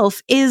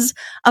itself is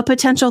a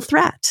potential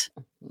threat,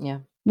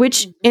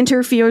 which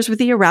interferes with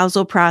the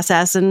arousal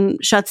process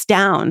and shuts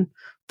down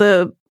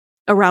the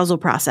arousal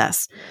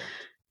process.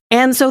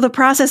 And so the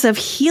process of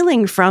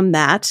healing from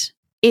that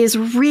is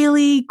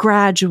really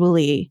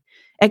gradually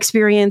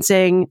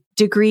experiencing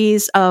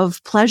degrees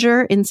of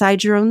pleasure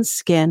inside your own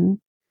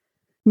skin,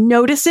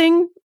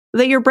 noticing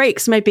that your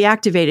brakes might be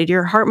activated.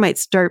 Your heart might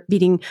start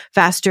beating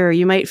faster.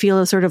 You might feel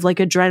a sort of like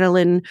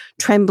adrenaline,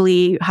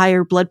 trembly,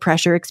 higher blood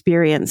pressure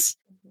experience.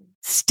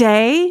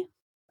 Stay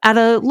at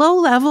a low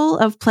level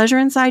of pleasure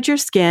inside your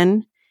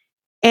skin,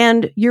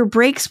 and your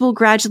brakes will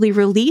gradually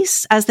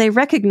release as they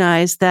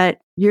recognize that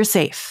you're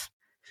safe.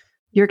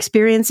 You're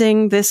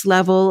experiencing this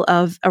level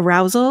of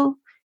arousal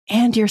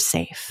and you're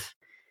safe.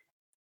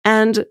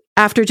 And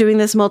after doing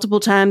this multiple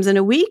times in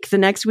a week, the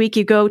next week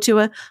you go to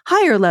a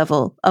higher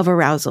level of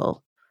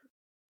arousal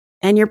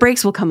and your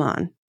brakes will come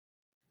on.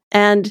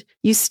 And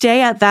you stay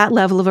at that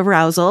level of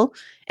arousal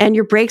and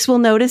your brakes will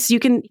notice. You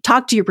can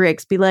talk to your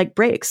brakes, be like,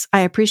 brakes,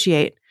 I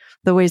appreciate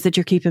the ways that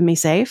you're keeping me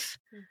safe.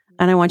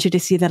 And I want you to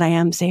see that I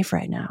am safe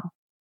right now.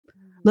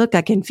 Look,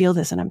 I can feel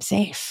this and I'm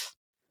safe.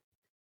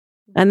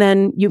 And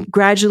then you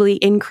gradually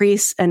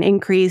increase and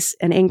increase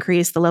and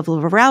increase the level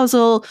of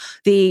arousal,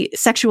 the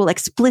sexual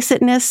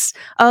explicitness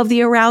of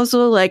the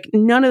arousal. Like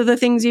none of the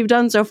things you've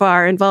done so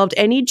far involved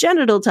any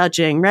genital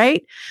touching,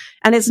 right?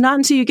 And it's not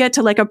until you get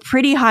to like a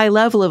pretty high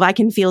level of I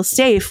can feel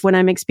safe when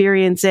I'm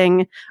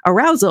experiencing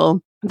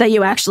arousal that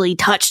you actually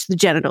touch the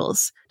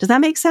genitals. Does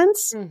that make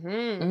sense?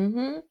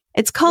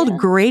 It's called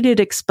graded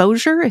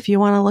exposure if you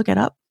want to look it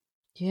up.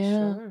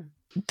 Yeah. Sure.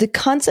 The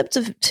concept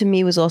of, to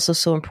me, was also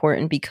so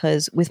important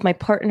because with my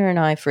partner and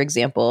I, for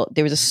example,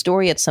 there was a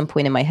story at some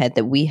point in my head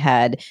that we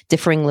had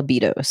differing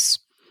libidos.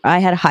 I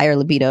had a higher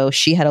libido.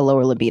 She had a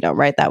lower libido,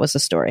 right? That was the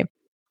story.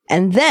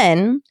 And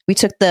then we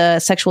took the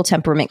sexual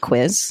temperament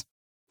quiz,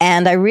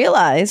 and I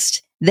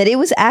realized that it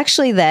was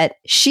actually that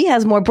she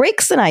has more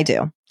breaks than I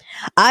do.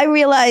 I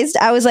realized,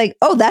 I was like,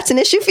 oh, that's an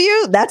issue for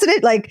you? That's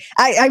it? Like,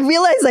 I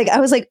realized, like, I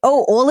was like,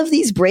 oh, all of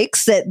these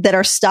breaks that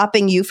are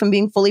stopping you from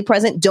being fully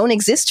present don't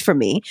exist for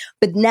me.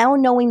 But now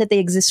knowing that they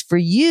exist for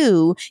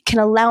you can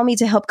allow me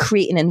to help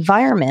create an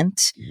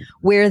environment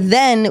where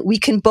then we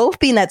can both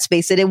be in that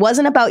space. That it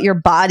wasn't about your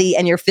body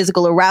and your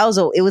physical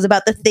arousal. It was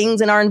about the things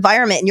in our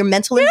environment and your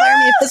mental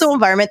environment and physical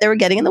environment that were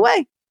getting in the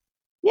way.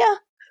 Yeah.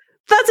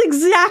 That's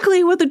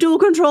exactly what the dual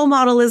control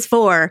model is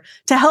for,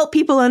 to help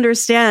people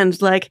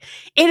understand, like,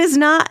 it is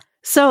not.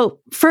 So,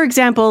 for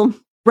example,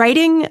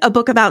 writing a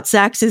book about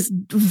sex is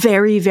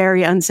very,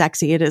 very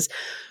unsexy. It is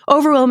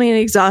overwhelming and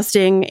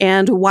exhausting.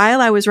 And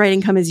while I was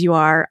writing Come As You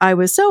Are, I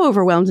was so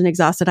overwhelmed and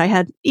exhausted.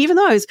 Even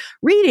though I was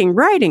reading,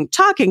 writing,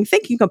 talking,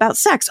 thinking about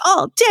sex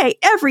all day,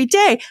 every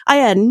day, I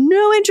had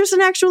no interest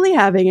in actually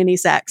having any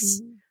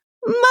sex.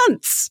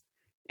 Months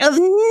of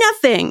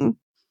nothing.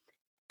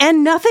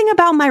 And nothing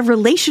about my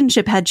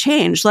relationship had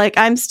changed. Like,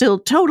 I'm still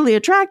totally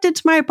attracted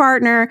to my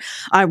partner.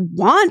 I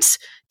want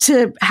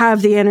to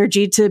have the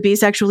energy to be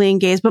sexually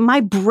engaged, but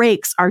my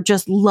brakes are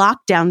just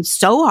locked down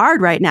so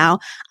hard right now.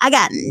 I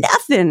got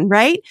nothing,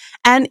 right?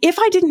 And if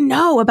I didn't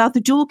know about the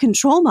dual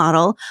control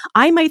model,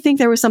 I might think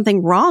there was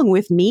something wrong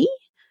with me,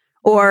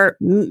 or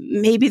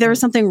maybe there was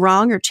something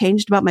wrong or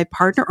changed about my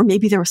partner, or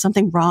maybe there was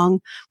something wrong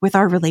with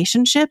our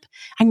relationship.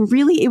 And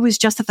really, it was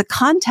just that the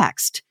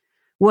context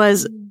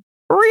was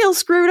real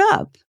screwed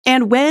up.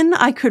 And when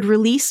I could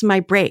release my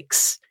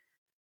brakes,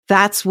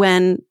 that's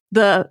when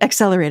the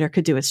accelerator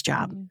could do its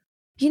job.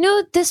 You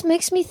know, this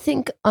makes me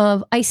think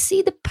of, I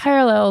see the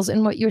parallels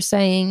in what you're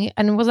saying,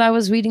 and as I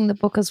was reading the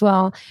book as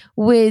well,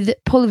 with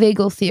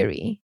polyvagal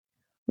theory,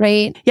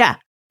 right? Yeah.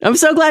 I'm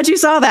so glad you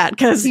saw that,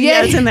 because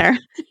it's in there.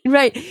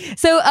 Right.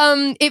 So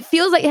it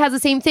feels like it has the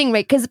same thing,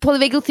 right? Because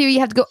polyvagal theory, you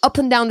have to go up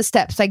and down the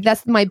steps. Like,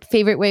 that's my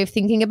favorite way of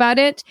thinking about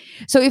it.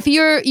 So if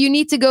you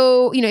need to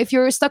go, you know, if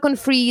you're stuck on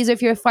freeze, or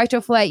if you're fight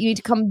or flight, you need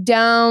to come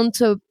down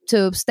to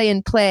stay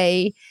and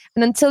play.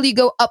 And until you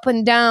go up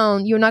and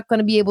down, you're not going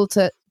to be able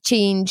to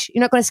change.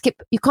 You're not going to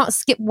skip. You can't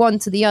skip one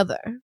to the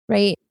other,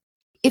 right?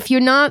 If you're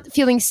not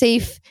feeling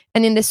safe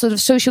and in this sort of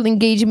social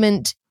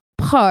engagement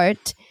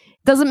part,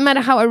 doesn't matter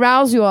how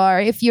aroused you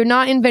are. If you're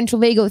not in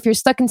ventral vagal, if you're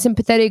stuck in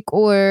sympathetic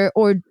or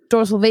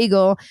dorsal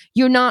vagal,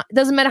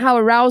 doesn't matter how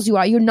aroused you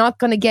are, you're not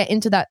going to get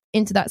into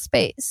that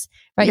space,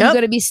 right? Yep. You're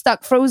going to be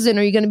stuck frozen,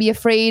 or you're going to be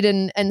afraid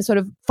and sort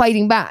of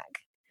fighting back.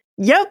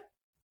 Yep.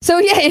 So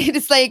yeah,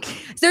 it's like,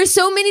 there's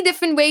so many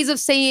different ways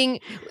of saying,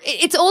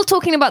 it's all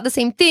talking about the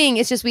same thing.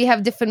 It's just we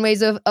have different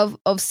ways of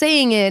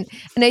saying it.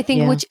 And I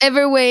think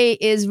whichever way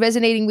is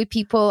resonating with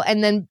people,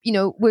 and then, you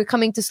know, we're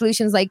coming to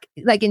solutions like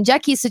in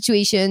Jackie's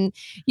situation,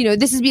 you know,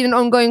 this has been an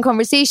ongoing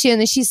conversation,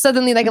 and she's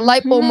suddenly like a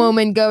light bulb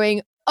moment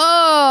going,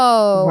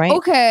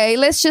 okay,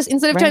 let's just,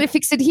 instead of trying to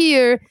fix it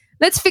here,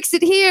 let's fix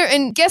it here.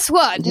 And guess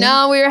what?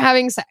 Now we're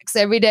having sex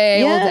every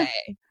day, all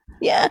day.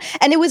 Yeah.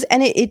 And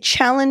it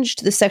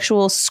challenged the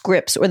sexual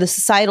scripts, or the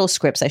societal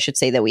scripts, I should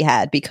say, that we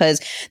had,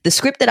 because the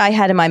script that I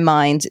had in my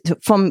mind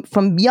from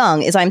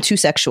young is I'm too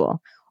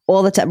sexual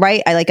all the time,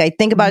 right? I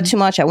think about it too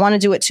much. I want to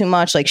do it too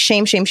much. Like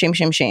shame,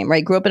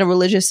 right? Grew up in a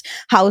religious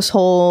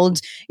household.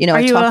 You know,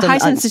 are you a high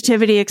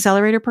sensitivity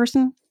accelerator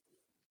person?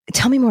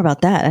 Tell me more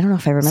about that. I don't know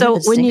if I remember. So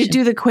when you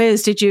do the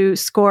quiz, did you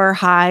score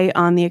high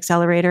on the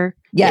accelerator?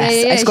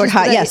 Yes, I scored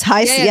high. Yes,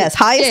 high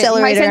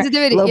accelerator, high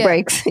sensitivity, low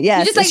brakes.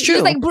 Yes, it's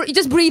true. You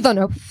just breathe on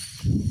it.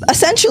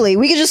 Essentially,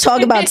 we could just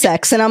talk about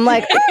sex, and I'm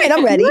like, all right,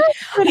 I'm ready.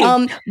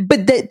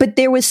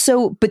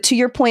 But to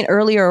your point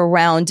earlier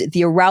around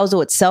the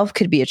arousal itself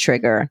could be a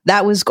trigger.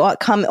 That was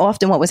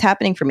often what was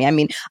happening for me. I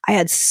mean, I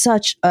had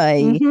such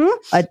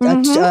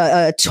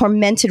a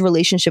tormented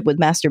relationship with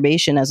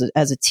masturbation as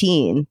a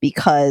teen,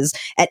 because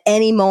at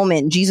any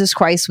moment Jesus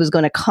Christ was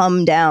going to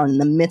come down in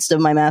the midst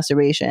of my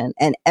masturbation,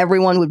 and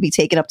everyone would be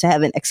taken up to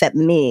heaven except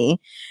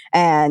me.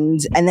 And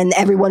then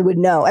everyone would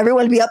know.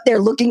 Everyone would be up there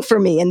looking for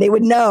me, and they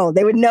would know.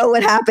 They would know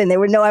what happened. They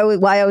would know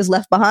why I was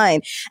left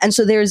behind. And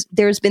so there's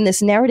been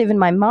this narrative in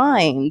my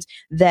mind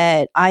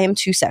that I am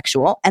too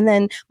sexual. And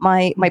then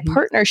my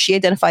partner, she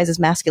identifies as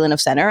masculine of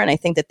center, and I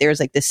think that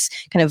there's like this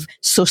kind of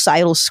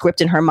societal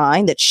script in her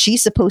mind that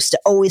she's supposed to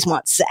always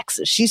want sex.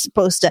 She's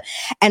supposed to.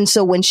 And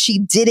so when she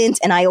didn't,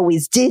 and I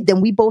always did,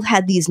 then we both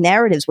had these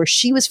narratives where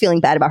she was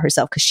feeling bad about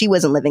herself because she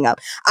wasn't living up.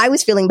 I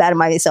was feeling bad about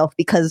myself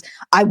because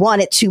I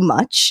wanted too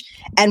much.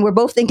 And we're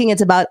both thinking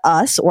it's about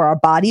us or our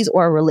bodies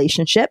or our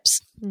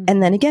relationships.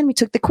 And then again, we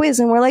took the quiz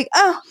and we're like,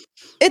 oh,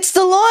 it's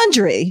the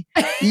laundry.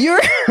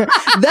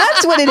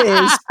 That's what it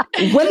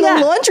is. When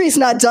the laundry's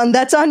not done,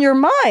 that's on your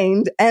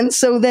mind. And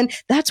so then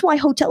that's why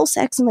hotel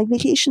sex and like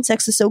vacation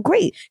sex is so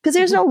great, because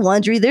there's no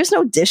laundry, there's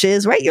no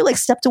dishes, right? You're like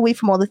stepped away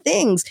from all the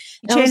things.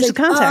 Change the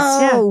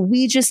context.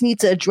 We just need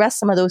to address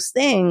some of those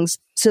things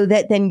so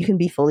that then you can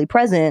be fully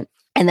present.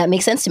 And that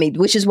makes sense to me,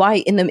 which is why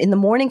in the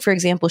morning, for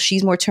example,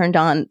 she's more turned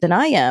on than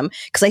I am,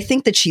 because I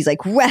think that she's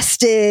like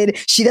rested.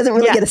 She doesn't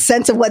really get a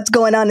sense of what's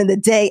going on in the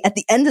day. At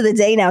the end of the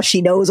day, now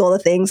she knows all the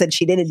things that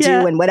she didn't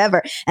do and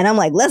whatever. And I'm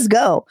like, let's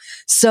go.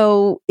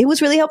 So it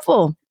was really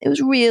helpful. It was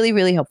really,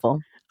 really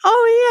helpful.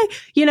 Oh, yeah.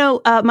 You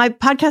know, my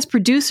podcast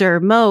producer,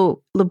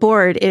 Mo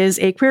Laborde, is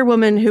a queer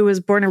woman who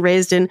was born and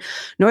raised in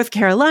North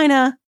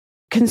Carolina,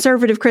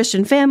 conservative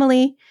Christian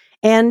family.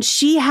 And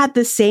she had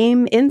the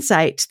same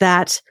insight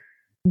that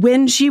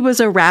when she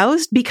was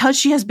aroused, because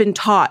she has been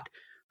taught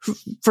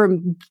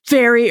from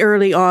very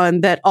early on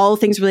that all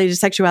things related to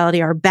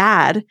sexuality are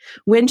bad,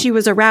 when she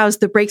was aroused,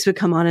 the brakes would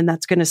come on, and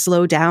that's going to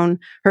slow down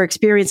her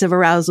experience of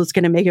arousal. It's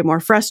going to make it more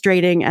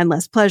frustrating and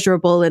less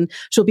pleasurable, and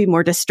she'll be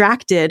more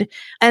distracted.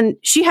 And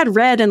she had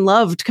read and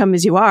loved Come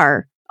As You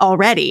Are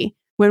already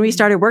when we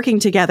started working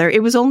together.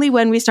 It was only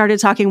when we started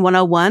talking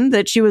 101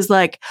 that she was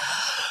like,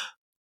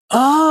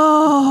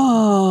 oh,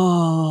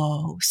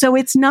 so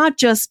it's not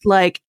just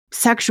like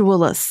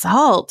sexual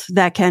assault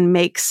that can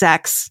make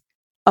sex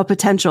a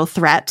potential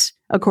threat,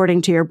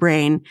 according to your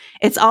brain.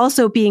 It's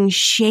also being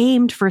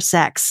shamed for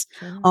sex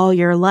all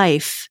your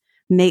life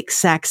makes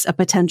sex a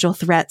potential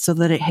threat so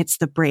that it hits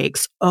the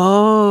brakes.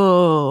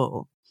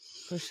 Oh,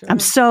 for sure. I'm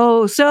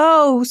so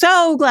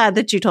glad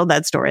that you told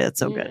that story. That's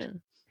so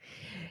good.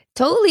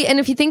 Totally. And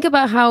if you think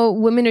about how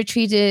women are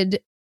treated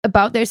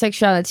about their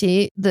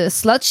sexuality, the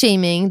slut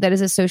shaming that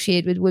is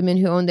associated with women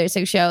who own their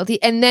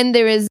sexuality. And then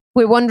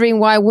we're wondering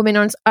why women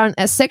aren't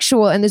as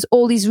sexual. And there's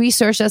all these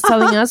research that's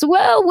telling us,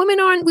 well, women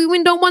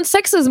don't want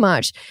sex as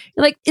much.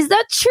 You're like, is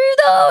that true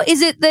though?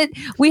 Is it that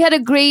we had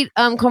a great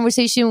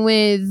conversation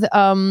with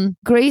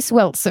Grace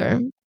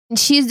Weltzer?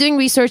 She's doing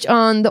research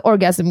on the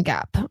orgasm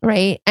gap,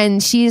 right?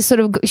 And she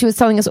was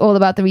telling us all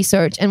about the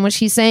research. And what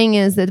she's saying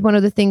is that one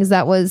of the things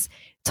that was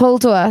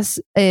told to us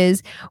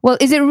is, well,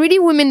 is it really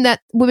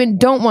women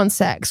don't want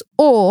sex?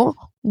 Or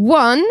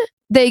one,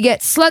 they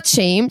get slut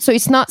shamed, so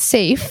it's not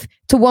safe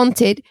to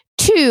want it.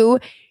 Two,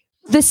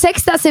 the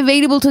sex that's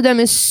available to them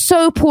is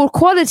so poor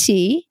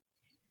quality,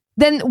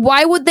 then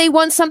why would they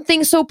want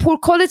something so poor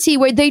quality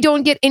where they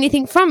don't get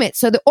anything from it?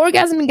 So the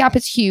orgasm gap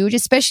is huge,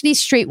 especially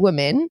straight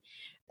women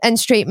and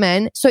straight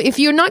men. So if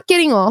you're not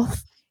getting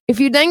off,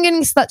 if you're then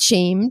getting slut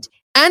shamed,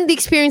 and the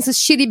experience is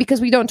shitty because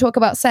we don't talk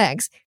about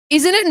sex,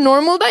 isn't it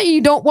normal that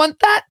you don't want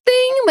that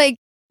thing? Like,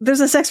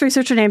 there's a sex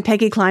researcher named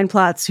Peggy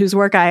Kleinplatz, whose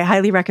work I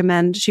highly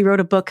recommend. She wrote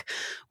a book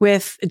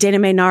with Dana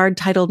Maynard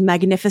titled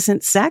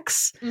Magnificent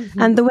Sex. Mm-hmm.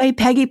 And the way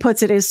Peggy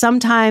puts it is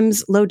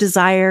sometimes low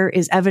desire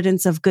is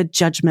evidence of good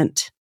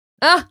judgment.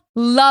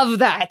 Love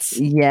that.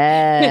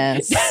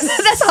 Yes.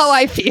 That's how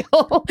I feel.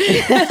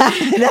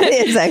 That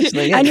is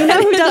actually. And you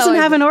know who doesn't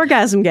have an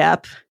orgasm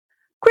gap?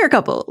 Queer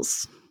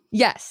couples.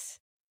 Yes.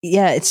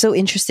 Yeah, it's so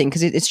interesting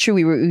because it's true.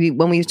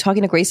 When we were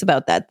talking to Grace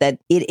about that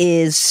it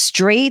is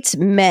straight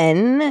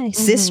men,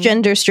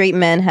 cisgender straight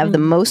men have the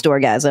most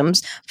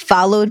orgasms,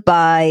 followed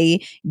by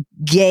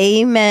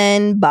gay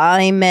men,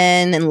 bi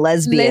men, and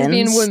lesbian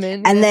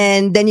women. And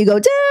then you go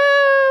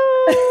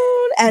down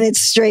and it's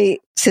straight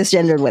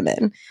cisgendered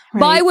women. Right?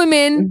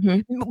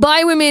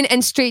 Bi women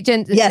and straight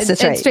gender. Yes,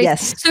 that's right.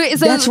 Yes. So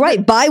that's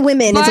right. Bi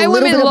women is a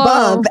little bit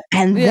above.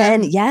 And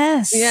then,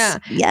 yes. Yeah.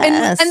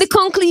 Yes. And the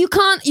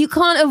you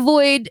can't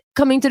avoid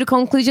coming to the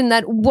conclusion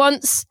that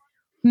once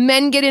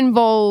men get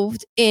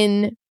involved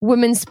in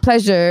women's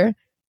pleasure,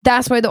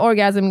 that's where the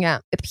orgasm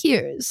gap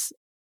appears.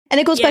 And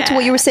it goes back to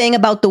what you were saying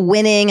about the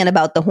winning and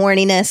about the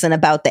horniness and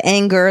about the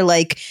anger.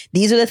 Like,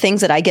 these are the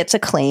things that I get to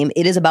claim.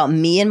 It is about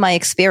me and my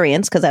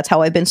experience, because that's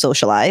how I've been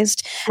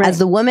socialized. Right. As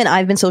the woman,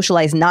 I've been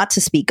socialized not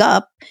to speak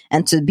up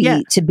and to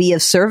be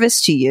of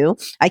service to you.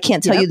 I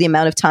can't tell you the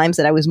amount of times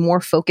that I was more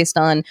focused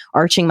on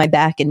arching my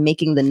back and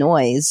making the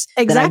noise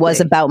than I was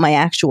about my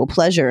actual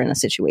pleasure in a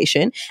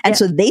situation. And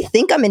so they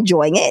think I'm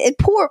enjoying it.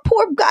 Poor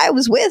guy I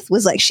was with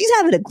was like, she's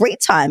having a great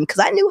time, because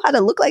I knew how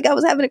to look like I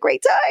was having a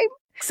great time.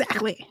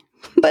 Exactly.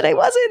 But I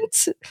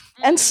wasn't.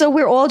 And so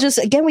we're all just,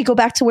 again, we go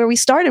back to where we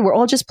started. We're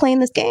all just playing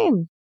this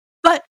game.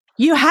 But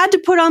you had to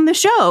put on the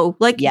show.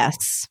 Like,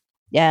 yes.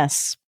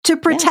 To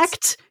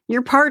protect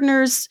your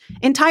partner's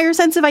entire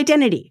sense of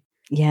identity.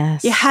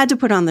 Yes. You had to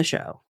put on the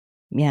show.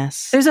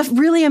 Yes. There's a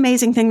really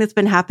amazing thing that's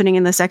been happening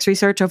in the sex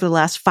research over the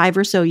last 5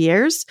 or so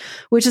years,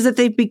 which is that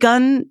they've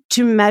begun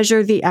to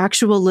measure the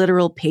actual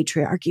literal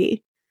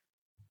patriarchy.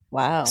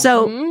 Wow.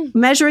 So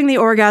measuring the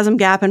orgasm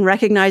gap and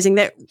recognizing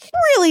that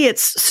really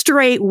it's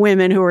straight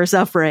women who are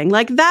suffering,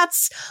 like,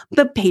 that's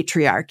the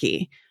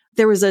patriarchy.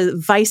 There was a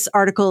Vice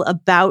article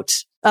about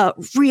a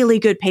really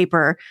good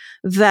paper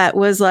that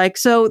was like,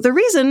 so the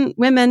reason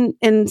women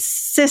in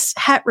cis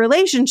het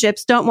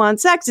relationships don't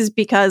want sex is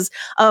because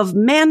of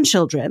man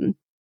children.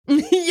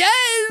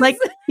 Yes. Like,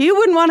 you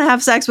wouldn't want to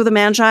have sex with a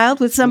man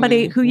child, with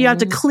somebody who you have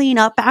to clean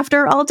up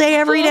after all day,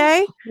 every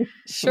day.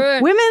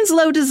 Sure. Women's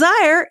low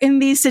desire in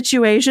these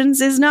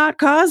situations is not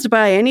caused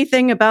by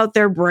anything about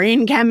their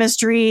brain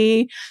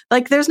chemistry.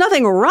 Like, there's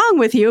nothing wrong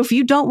with you if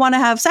you don't want to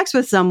have sex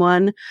with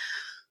someone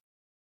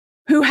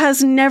who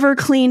has never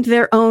cleaned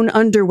their own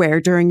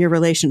underwear during your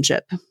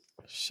relationship.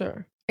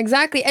 Sure.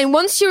 Exactly. And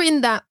once you're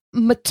in that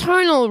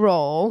maternal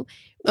role,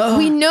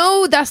 we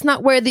know that's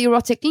not where the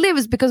erotic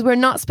lives because we're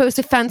not supposed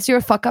to fancy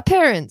or fuck up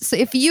parents. So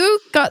if you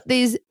got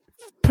these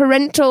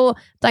parental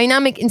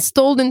dynamic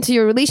installed into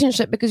your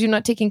relationship because you're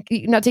not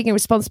taking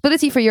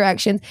responsibility for your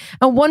actions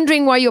and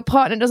wondering why your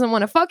partner doesn't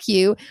want to fuck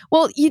you,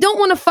 well, you don't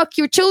want to fuck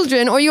your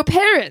children or your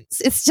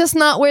parents. It's just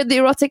not where the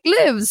erotic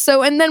lives.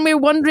 So, and then we're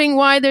wondering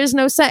why there's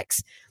no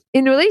sex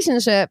in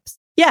relationships.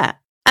 Yeah.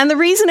 And the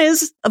reason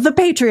is the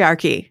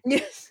patriarchy.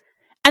 Yes.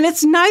 And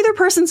it's neither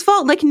person's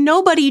fault. Like,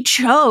 nobody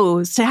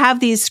chose to have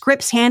these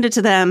scripts handed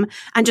to them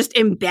and just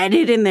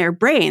embedded in their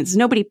brains.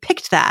 Nobody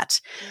picked that.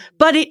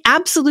 But it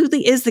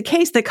absolutely is the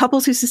case that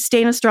couples who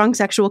sustain a strong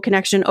sexual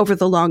connection over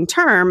the long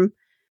term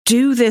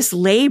do this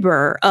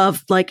labor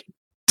of like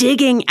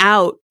digging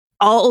out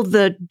all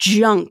the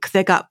junk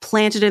that got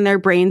planted in their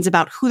brains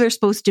about who they're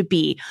supposed to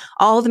be,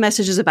 all the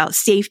messages about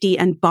safety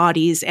and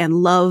bodies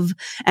and love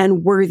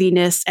and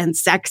worthiness and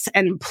sex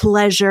and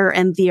pleasure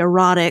and the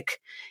erotic.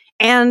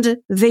 And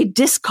they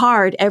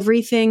discard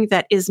everything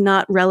that is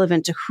not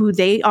relevant to who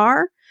they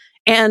are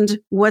and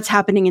what's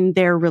happening in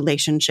their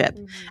relationship.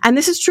 Mm-hmm. And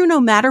this is true no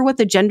matter what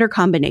the gender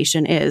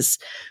combination is.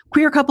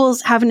 Queer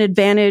couples have an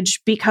advantage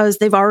because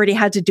they've already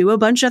had to do a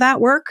bunch of that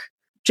work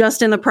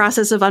just in the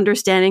process of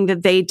understanding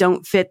that they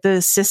don't fit the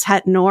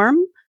cishet norm.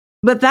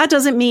 But that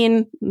doesn't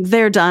mean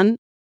they're done.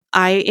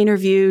 I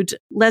interviewed a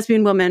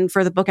lesbian woman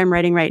for the book I'm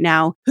writing right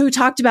now who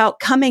talked about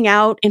coming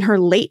out in her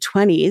late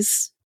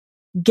 20s,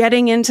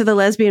 getting into the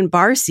lesbian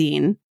bar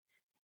scene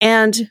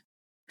and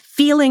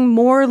feeling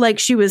more like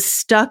she was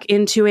stuck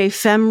into a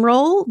femme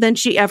role than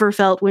she ever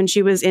felt when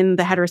she was in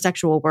the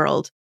heterosexual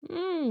world.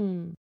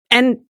 Mm.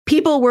 And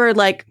people were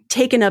like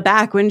taken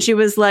aback when she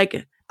was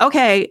like,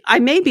 okay, I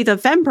may be the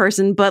femme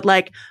person, but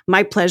like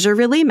my pleasure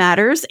really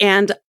matters.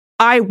 And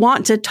I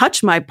want to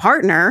touch my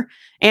partner.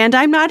 And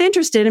I'm not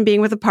interested in being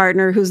with a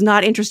partner who's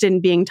not interested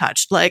in being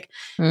touched. Like,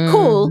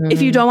 cool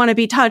if you don't want to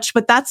be touched,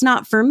 but that's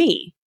not for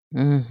me.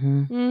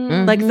 Mm-hmm.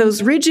 Mm-hmm. Like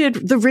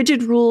the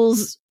rigid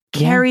rules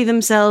carry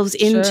themselves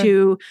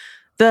into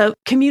the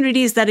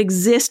communities that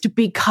exist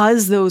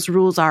because those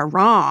rules are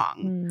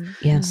wrong.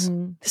 Yes.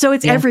 So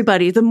it's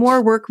everybody. The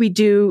more work we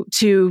do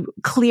to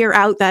clear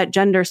out that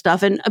gender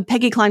stuff, and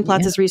Peggy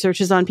Klein-Plotz's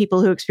research is on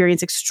people who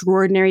experience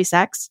extraordinary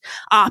sex,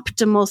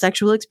 optimal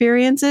sexual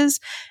experiences.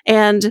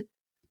 And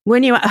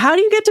how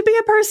do you get to be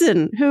a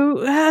person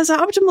who has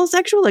optimal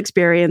sexual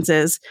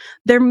experiences?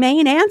 Their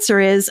main answer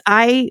is,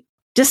 I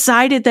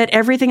decided that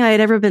everything I had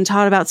ever been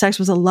taught about sex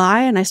was a lie,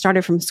 and I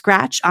started from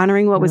scratch,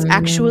 honoring what was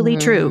actually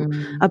true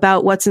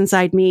about what's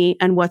inside me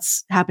and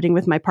what's happening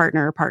with my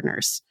partner or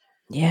partners.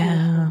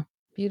 Yeah.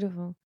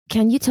 Beautiful.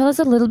 Can you tell us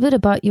a little bit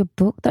about your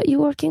book that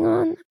you're working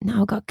on?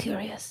 Now I got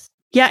curious.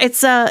 Yeah,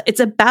 it's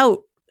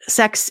about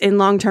sex in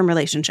long-term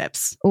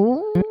relationships.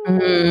 Ooh.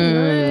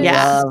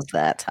 Yeah. Love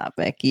that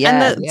topic.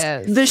 Yeah.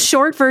 And the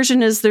short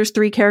version is there's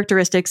 3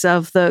 characteristics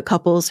of the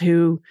couples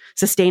who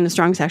sustain a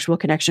strong sexual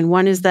connection.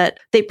 One is that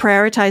they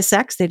prioritize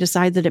sex. They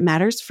decide that it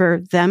matters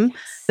for them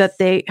that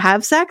they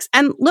have sex.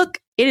 And look,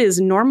 it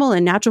is normal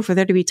and natural for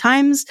there to be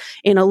times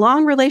in a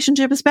long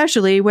relationship,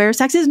 especially, where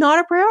sex is not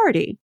a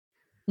priority.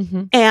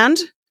 Mm-hmm. And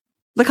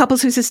the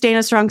couples who sustain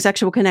a strong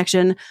sexual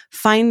connection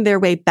find their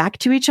way back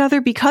to each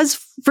other because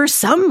for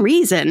some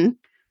reason,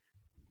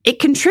 it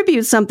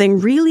contributes something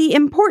really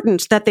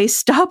important that they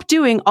stop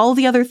doing all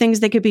the other things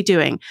they could be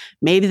doing.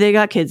 Maybe they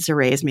got kids to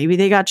raise. Maybe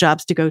they got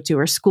jobs to go to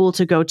or school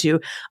to go to,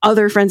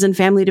 other friends and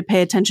family to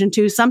pay attention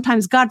to.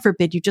 Sometimes, God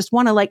forbid, you just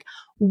want to like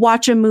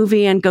watch a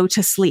movie and go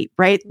to sleep,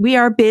 right? We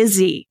are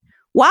busy.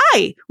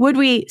 Why would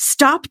we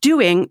stop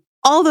doing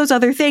all those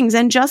other things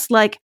and just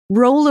like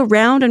roll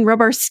around and rub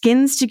our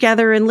skins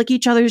together and lick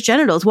each other's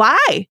genitals?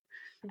 Why?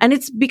 And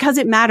it's because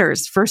it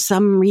matters for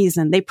some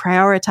reason. They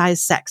prioritize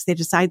sex. They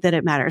decide that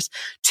it matters.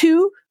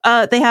 2,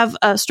 they have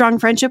a strong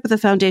friendship with a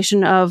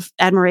foundation of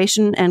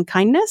admiration and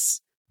kindness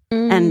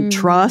and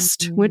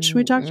trust, which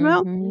we talked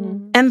about.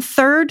 And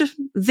 3rd,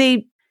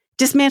 they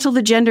dismantle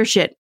the gender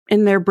shit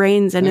in their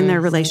brains and in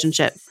their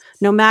relationship,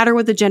 no matter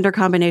what the gender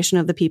combination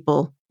of the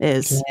people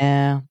is.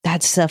 Yeah,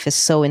 that stuff is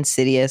so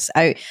insidious.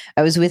 I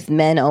was with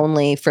men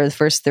only for the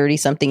first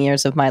 30-something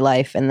years of my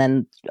life, and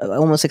then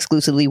almost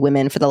exclusively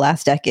women for the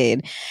last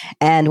decade.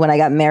 And when I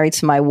got married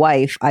to my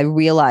wife, I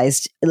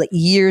realized like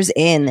years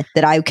in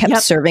that I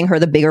kept serving her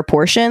the bigger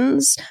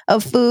portions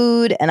of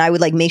food, and I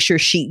would like make sure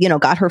she,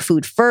 got her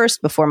food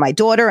first before my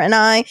daughter and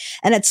I.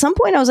 And at some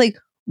point I was like,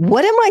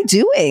 what am I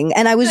doing?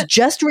 And I was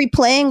just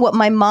replaying what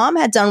my mom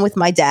had done with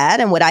my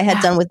dad and what I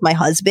had done with my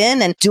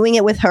husband and doing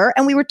it with her.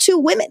 And we were 2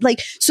 women.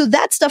 Like, so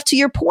that stuff, to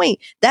your point,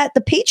 that the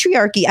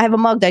patriarchy, I have a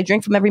mug that I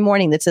drink from every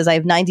morning that says I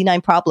have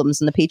 99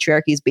 problems and the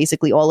patriarchy is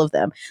basically all of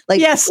them. Like,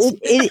 yes,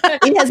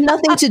 it has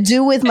nothing to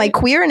do with my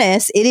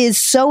queerness. It is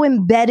so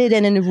embedded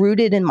and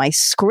rooted in my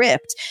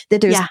script that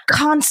there's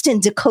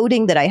constant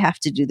decoding that I have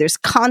to do. There's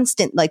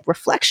constant like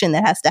reflection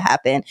that has to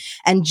happen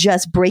and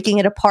just breaking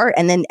it apart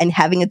and then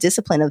having a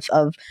discipline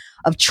of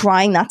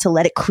trying not to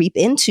let it creep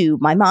into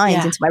my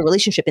mind, into my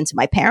relationship, into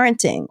my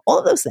parenting, all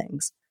of those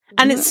things.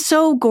 And it's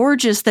so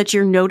gorgeous that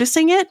you're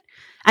noticing it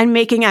and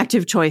making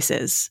active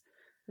choices,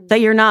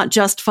 that you're not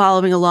just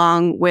following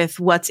along with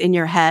what's in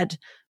your head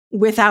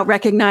without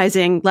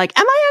recognizing, like,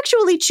 am I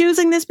actually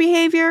choosing this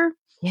behavior?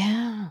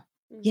 Yeah.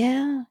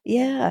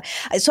 Yeah.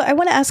 So I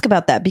want to ask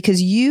about that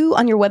because you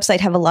on your website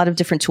have a lot of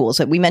different tools.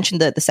 We mentioned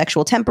the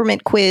sexual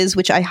temperament quiz,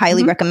 which I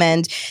highly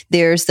recommend.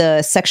 There's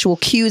the sexual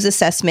cues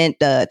assessment,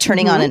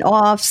 turning on and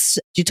offs.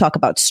 You talk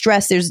about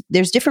stress.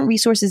 There's different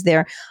resources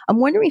there. I'm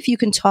wondering if you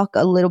can talk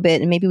a little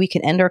bit and maybe we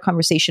can end our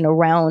conversation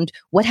around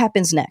what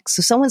happens next.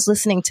 So someone's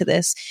listening to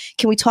this.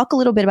 Can we talk a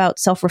little bit about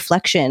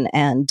self-reflection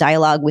and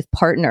dialogue with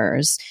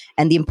partners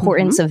and the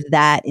importance of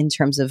that in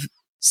terms of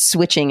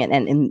switching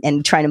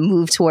and trying to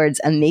move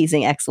towards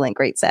amazing, excellent,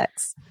 great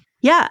sex?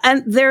 Yeah.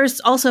 And there's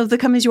also the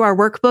Come As You Are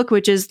workbook,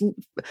 which is,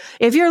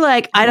 if you're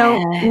like, I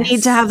don't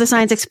need to have the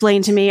science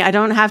explained to me. I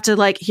don't have to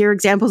like hear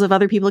examples of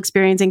other people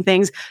experiencing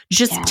things.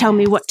 Just tell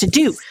me what to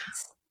do.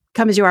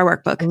 Come As You Are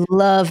workbook.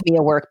 Love me a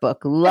workbook.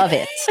 Love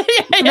it.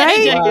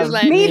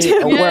 Right? Me too.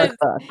 A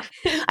workbook.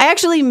 I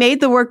actually made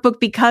the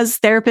workbook because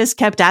therapists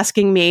kept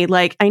asking me,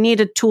 like, I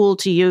need a tool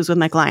to use with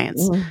my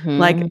clients.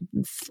 Like,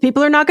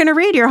 people are not going to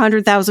read your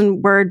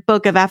 100,000 word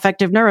book of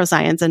affective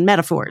neuroscience and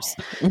metaphors.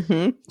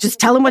 Just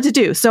tell them what to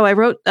do. So I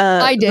wrote.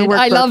 I did.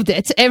 I loved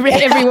it. Every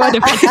word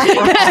of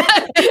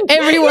it.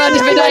 Every word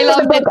of it. I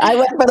loved it. I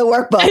went for the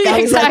workbook.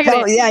 I was like,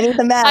 oh, yeah, I need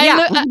the math.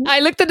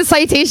 I looked at the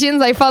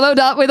citations. I followed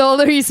up with all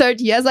the research.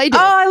 Yes, I did. Oh,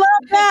 I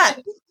love that.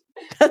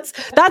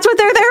 That's what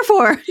they're there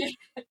for.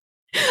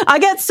 I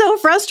get so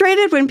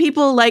frustrated when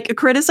people like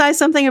criticize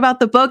something about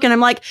the book and I'm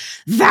like,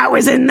 that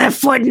was in the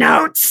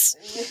footnotes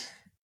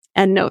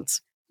and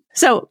notes.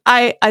 So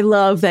I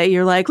love that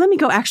you're like, let me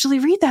go actually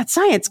read that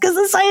science because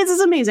the science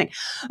is amazing.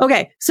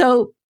 Okay.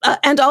 So,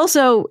 and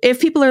also if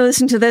people are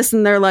listening to this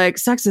and they're like,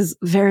 sex is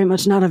very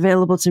much not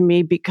available to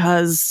me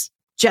because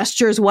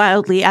gestures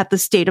wildly at the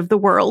state of the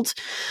world.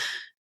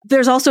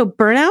 There's also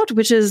Burnout,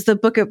 which is the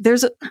book of,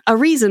 there's a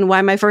reason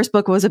why my first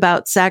book was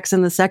about sex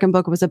and the second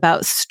book was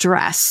about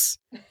stress.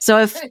 So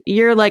if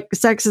you're like,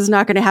 sex is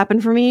not going to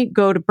happen for me,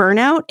 go to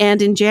Burnout.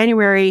 And in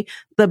January,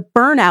 the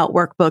Burnout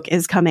workbook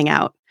is coming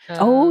out.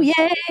 Oh,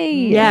 yay.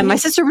 Yeah, my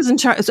sister was in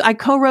charge. So I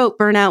co-wrote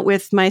Burnout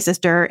with my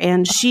sister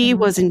and she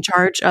was in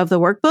charge of the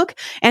workbook.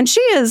 And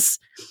she is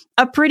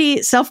a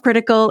pretty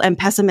self-critical and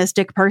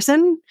pessimistic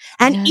person.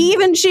 And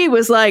even she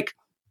was like,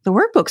 the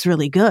workbook's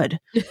really good.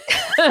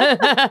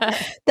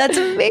 That's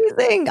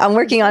amazing. I'm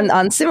working on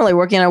our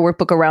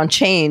workbook around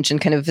change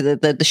and kind of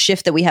the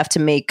shift that we have to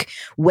make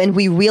when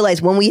we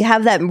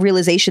have that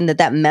realization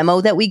that memo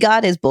that we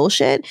got is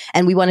bullshit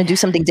and we want to do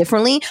something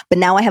differently. But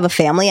now I have a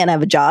family and I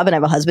have a job and I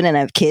have a husband and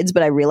I have kids,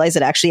 but I realize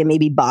that actually I may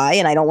be bi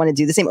and I don't want to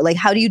do the same. Like,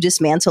 how do you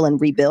dismantle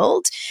and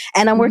rebuild?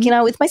 And I'm working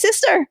out with my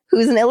sister,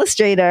 who's an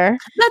illustrator.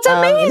 That's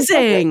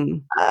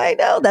amazing. I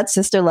know. That's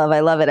sister love. I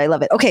love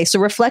it. Okay. So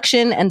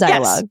reflection and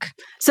dialogue. Yes.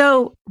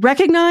 So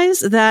recognize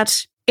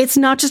that it's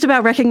not just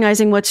about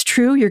recognizing what's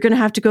true. You're going to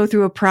have to go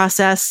through a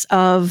process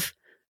of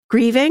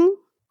grieving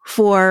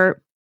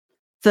for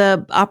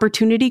the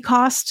opportunity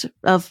cost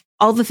of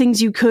all the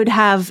things you could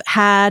have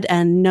had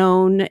and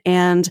known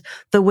and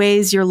the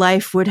ways your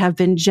life would have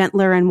been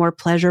gentler and more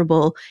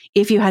pleasurable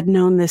if you had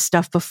known this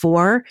stuff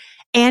before.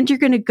 And you're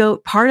going to go,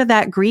 part of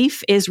that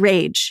grief is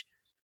rage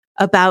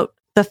about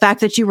the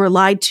fact that you were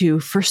lied to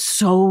for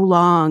so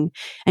long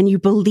and you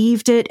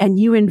believed it and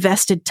you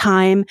invested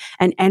time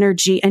and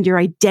energy and your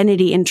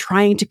identity in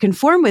trying to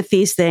conform with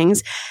these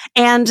things.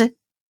 And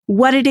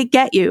what did it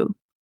get you?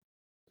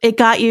 It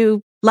got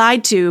you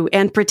lied to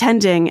and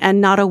pretending and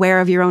not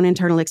aware of your own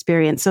internal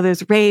experience. So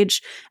there's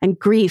rage and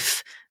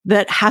grief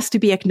that has to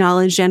be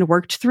acknowledged and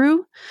worked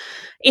through.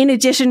 In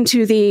addition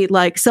to the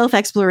like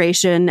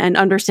self-exploration and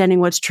understanding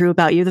what's true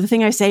about you, the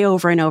thing I say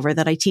over and over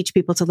that I teach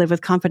people to live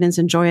with confidence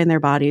and joy in their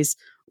bodies.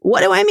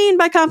 What do I mean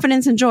by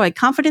confidence and joy?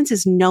 Confidence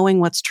is knowing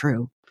what's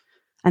true.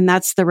 And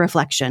that's the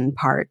reflection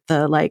part,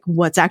 the like,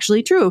 what's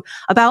actually true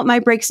about my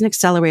brakes and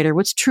accelerator?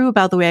 What's true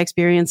about the way I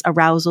experience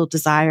arousal,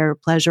 desire,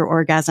 pleasure,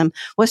 orgasm?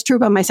 What's true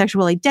about my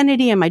sexual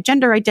identity and my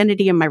gender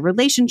identity and my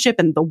relationship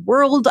and the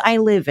world I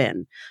live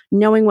in?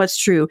 Knowing what's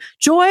true.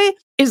 Joy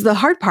is the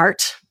hard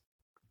part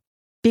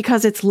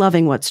because it's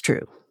loving what's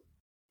true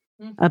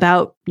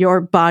about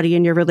your body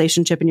and your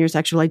relationship and your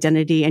sexual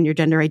identity and your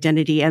gender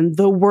identity and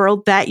the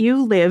world that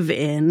you live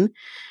in.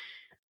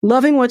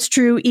 Loving what's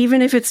true,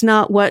 even if it's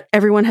not what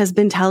everyone has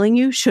been telling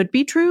you should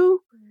be true.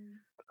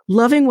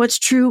 Loving what's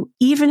true,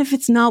 even if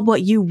it's not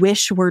what you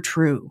wish were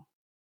true.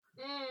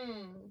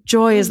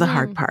 Joy is the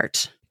hard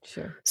part.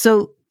 Sure.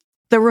 So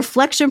the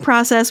reflection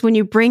process, when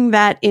you bring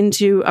that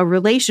into a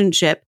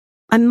relationship,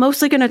 I'm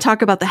mostly going to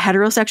talk about the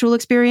heterosexual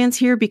experience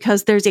here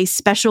because there's a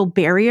special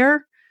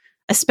barrier,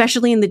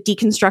 especially in the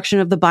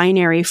deconstruction of the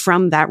binary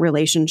from that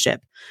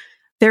relationship.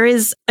 There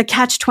is a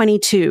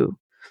catch-22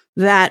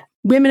 that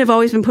women have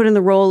always been put in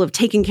the role of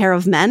taking care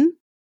of men.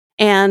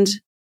 And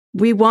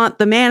we want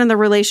the man in the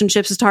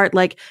relationship to start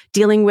like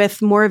dealing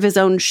with more of his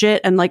own shit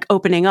and like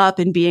opening up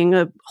and being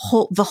the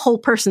whole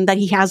person that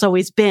he has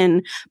always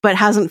been, but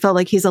hasn't felt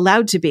like he's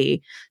allowed to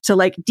be, to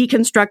like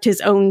deconstruct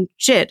his own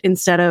shit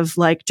instead of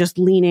like just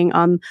leaning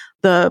on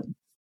the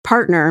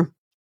partner.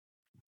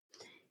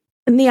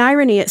 And the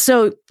irony is,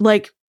 so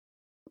like,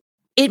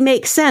 it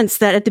makes sense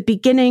that at the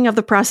beginning of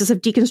the process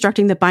of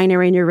deconstructing the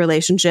binary in your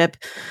relationship,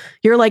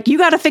 you're like, you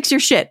got to fix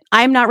your shit.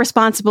 I'm not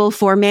responsible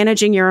for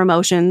managing your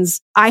emotions.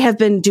 I have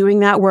been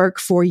doing that work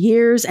for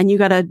years, and you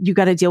got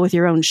to deal with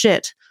your own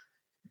shit.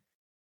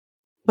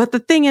 But the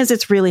thing is,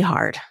 it's really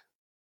hard.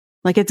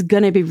 Like, it's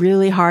going to be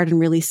really hard and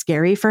really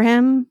scary for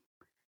him.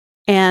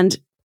 And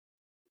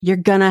you're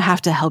going to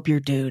have to help your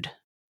dude.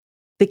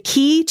 The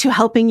key to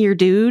helping your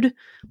dude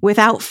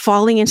without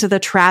falling into the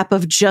trap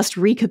of just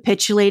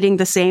recapitulating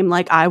the same,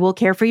 like, I will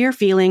care for your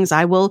feelings,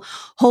 I will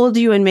hold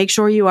you and make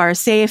sure you are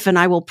safe, and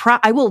I will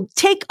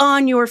take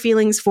on your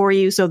feelings for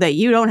you so that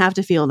you don't have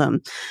to feel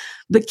them.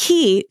 The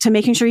key to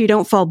making sure you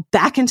don't fall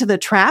back into the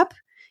trap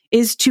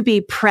is to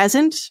be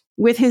present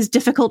with his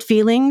difficult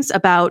feelings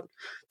about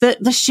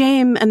the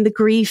shame and the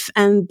grief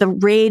and the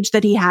rage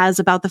that he has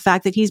about the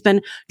fact that he's been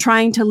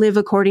trying to live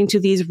according to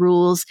these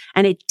rules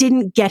and it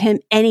didn't get him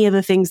any of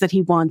the things that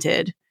he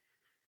wanted.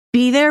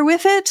 Be there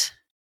with it.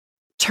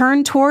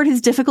 Turn toward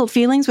his difficult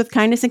feelings with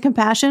kindness and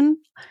compassion.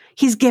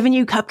 He's given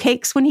you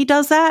cupcakes when he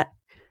does that.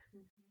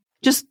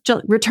 Just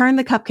return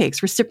the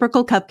cupcakes,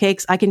 reciprocal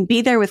cupcakes. I can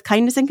be there with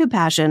kindness and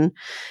compassion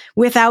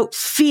without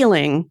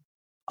feeling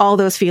all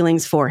those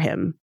feelings for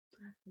him.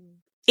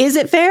 Is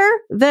it fair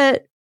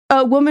that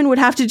a woman would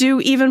have to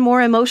do even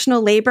more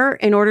emotional labor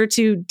in order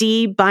to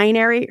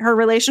de-binary her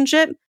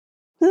relationship?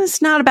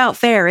 It's not about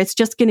fair. It's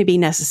just going to be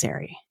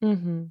necessary.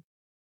 Mm-hmm.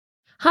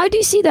 How do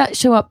you see that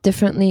show up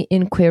differently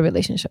in queer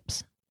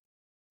relationships?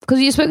 Because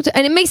you spoke to,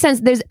 and it makes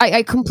sense.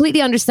 I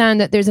completely understand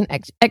that there's an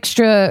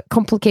extra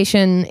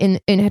complication in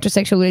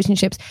heterosexual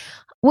relationships.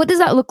 What does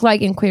that look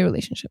like in queer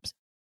relationships?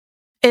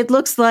 It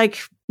looks like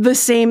the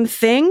same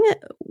thing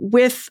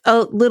with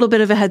a little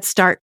bit of a head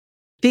start.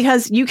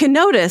 Because you can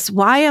notice,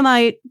 why am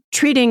I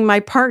treating my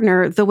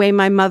partner the way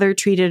my mother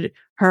treated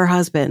her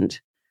husband?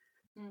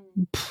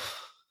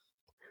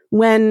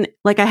 When,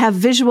 like, I have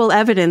visual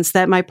evidence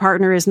that my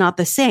partner is not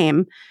the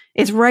same,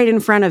 it's right in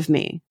front of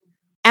me.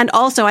 And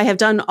also, I have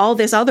done all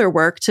this other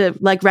work to,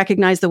 like,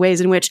 recognize the ways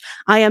in which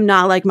I am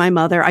not like my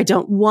mother. I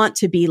don't want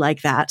to be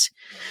like that.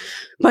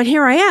 But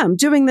here I am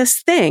doing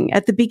this thing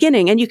at the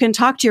beginning, and you can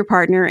talk to your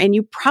partner, and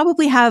you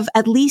probably have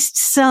at least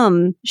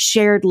some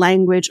shared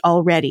language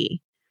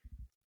already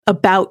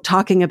about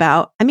talking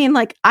about, I mean,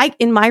 like,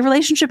 in my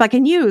relationship, I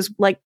can use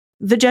like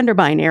the gender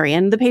binary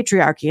and the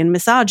patriarchy and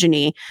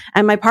misogyny,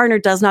 and my partner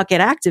does not get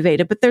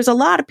activated. But there's a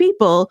lot of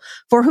people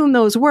for whom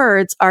those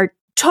words are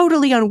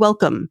totally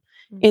unwelcome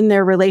in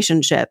their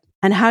relationship.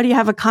 And how do you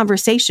have a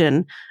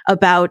conversation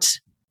about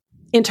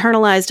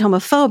internalized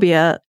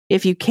homophobia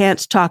if you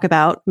can't talk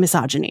about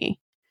misogyny?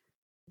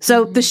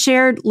 So the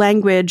shared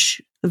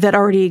language that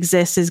already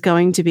exists is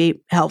going to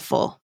be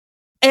helpful.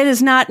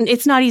 It's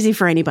not easy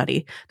for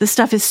anybody. This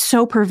stuff is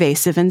so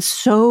pervasive and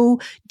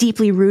so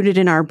deeply rooted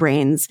in our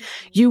brains.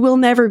 You will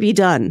never be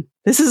done.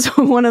 This is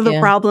one of the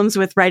problems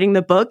with writing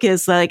the book,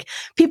 is like,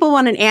 people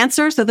want an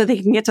answer so that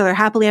they can get to their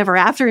happily ever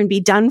after and be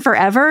done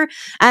forever.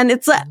 And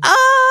it's like,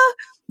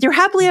 your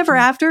happily ever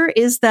after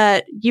is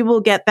that you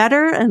will get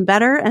better and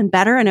better and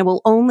better, and it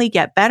will only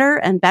get better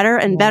and better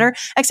and better,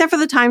 except for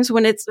the times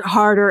when it's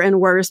harder and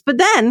worse. But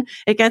then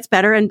it gets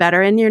better and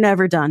better, and you're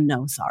never done.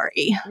 No,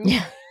 sorry.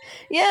 Yeah.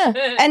 Yeah.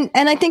 And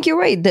I think you're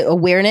right. The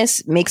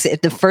awareness makes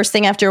it, the first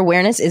thing after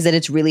awareness is that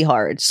it's really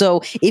hard.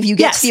 So if you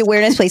get to the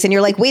awareness place and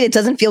you're like, wait, it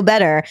doesn't feel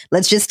better,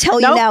 let's just tell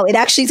you now, it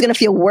actually is going to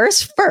feel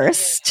worse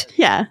first.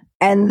 Yeah.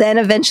 And then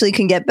eventually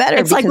can get better.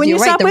 It's like when you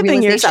stop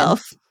whipping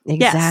yourself.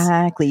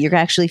 Exactly. You're going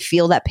to actually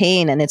feel that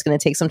pain, and it's going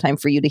to take some time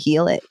for you to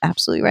heal it.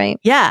 Absolutely right.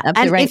 Yeah.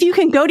 Absolutely and right. If you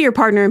can go to your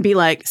partner and be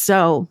like,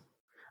 so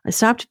I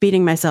stopped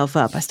beating myself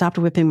up. I stopped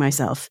whipping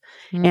myself.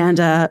 And,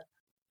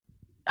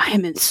 I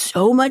am in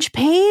so much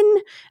pain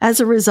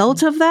as a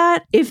result of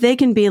that. If they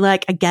can be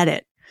like, I get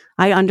it.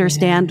 I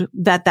understand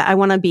that I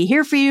want to be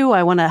here for you.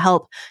 I want to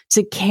help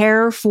to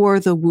care for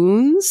the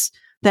wounds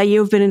that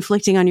you've been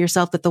inflicting on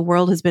yourself, that the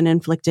world has been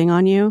inflicting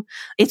on you.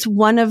 It's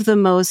one of the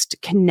most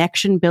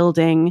connection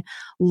building,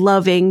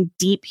 loving,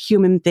 deep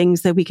human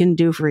things that we can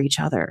do for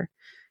each other.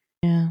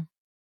 Yeah.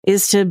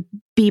 Is to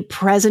be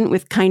present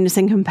with kindness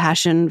and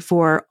compassion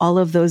for all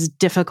of those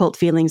difficult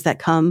feelings that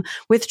come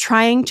with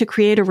trying to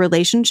create a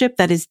relationship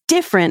that is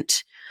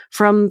different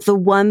from the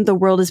one the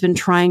world has been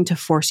trying to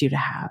force you to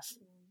have.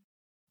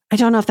 I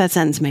don't know if that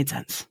sentence made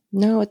sense.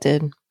 No, it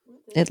did.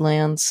 It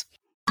lands.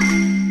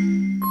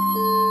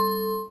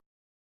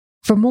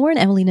 For more on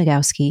Emily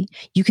Nagoski,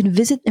 you can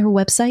visit her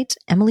website,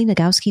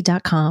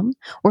 emilynagowski.com,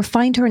 or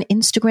find her on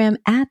Instagram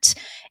at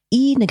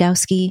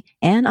 @Nagowski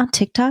and on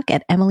TikTok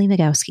at Emily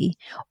Nagoski,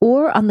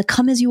 or on the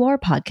Come As You Are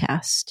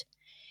podcast.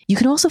 You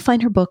can also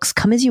find her books,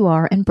 Come As You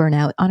Are and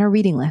Burnout, on our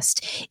reading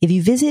list if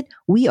you visit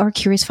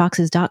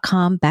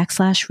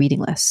wearecuriousfoxes.com/reading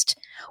list.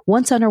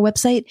 Once on our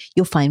website,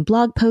 you'll find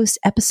blog posts,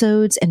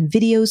 episodes, and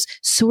videos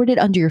sorted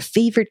under your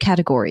favorite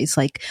categories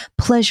like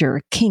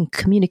pleasure, kink,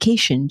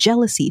 communication,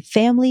 jealousy,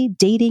 family,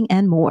 dating,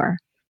 and more.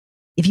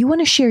 If you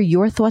want to share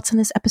your thoughts on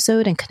this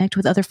episode and connect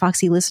with other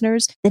Foxy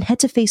listeners, then head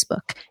to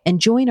Facebook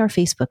and join our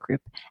Facebook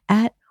group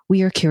at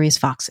We Are Curious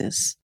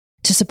Foxes.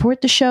 To support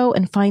the show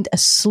and find a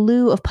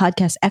slew of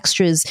podcast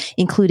extras,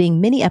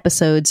 including mini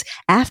episodes,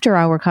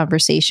 after-hour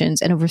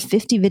conversations, and over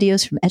 50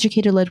 videos from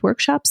educator-led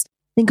workshops,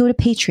 then go to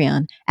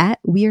Patreon at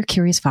We Are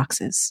Curious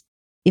Foxes.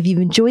 If you've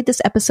enjoyed this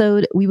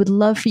episode, we would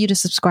love for you to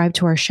subscribe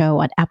to our show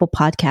on Apple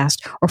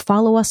Podcast or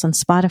follow us on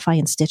Spotify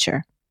and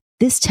Stitcher.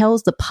 This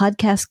tells the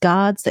podcast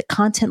gods that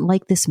content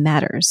like this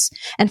matters.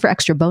 And for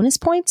extra bonus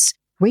points,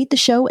 rate the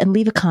show and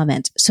leave a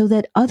comment so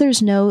that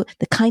others know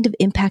the kind of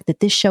impact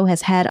that this show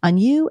has had on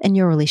you and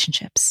your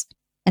relationships.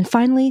 And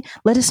finally,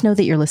 let us know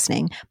that you're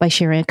listening by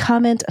sharing a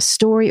comment, a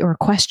story, or a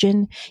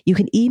question. You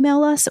can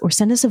email us or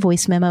send us a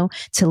voice memo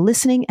to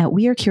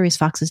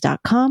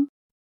listening@wearecuriousfoxes.com.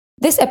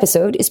 This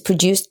episode is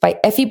produced by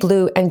Effie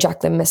Blue and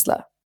Jacqueline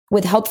Missler,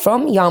 with help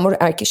from Yağmur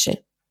Erkişi.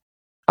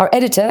 Our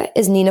editor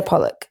is Nina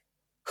Pollock,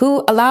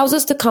 who allows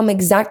us to come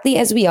exactly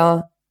as we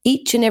are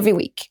each and every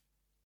week.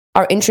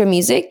 Our intro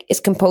music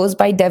is composed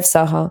by Dev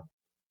Saha.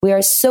 We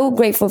are so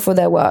grateful for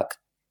their work,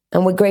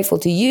 and we're grateful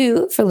to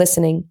you for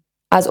listening.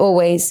 As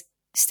always,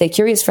 stay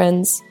curious,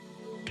 friends.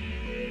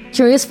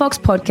 Curious Fox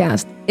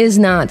Podcast is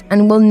not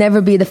and will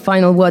never be the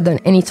final word on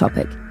any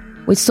topic.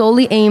 We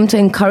solely aim to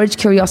encourage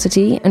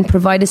curiosity and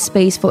provide a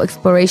space for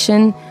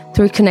exploration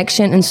through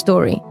connection and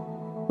story.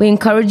 We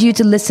encourage you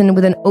to listen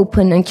with an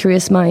open and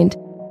curious mind,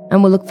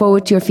 and we'll look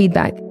forward to your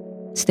feedback.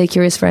 Stay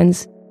curious,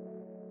 friends.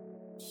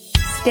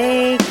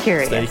 Stay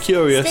curious. Stay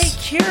curious. Stay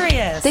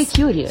curious. Stay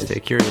curious. Stay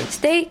curious.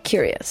 Stay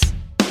curious.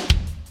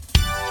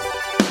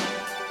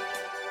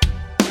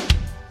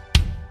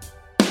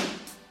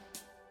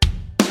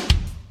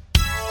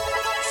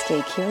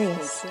 Stay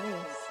curious.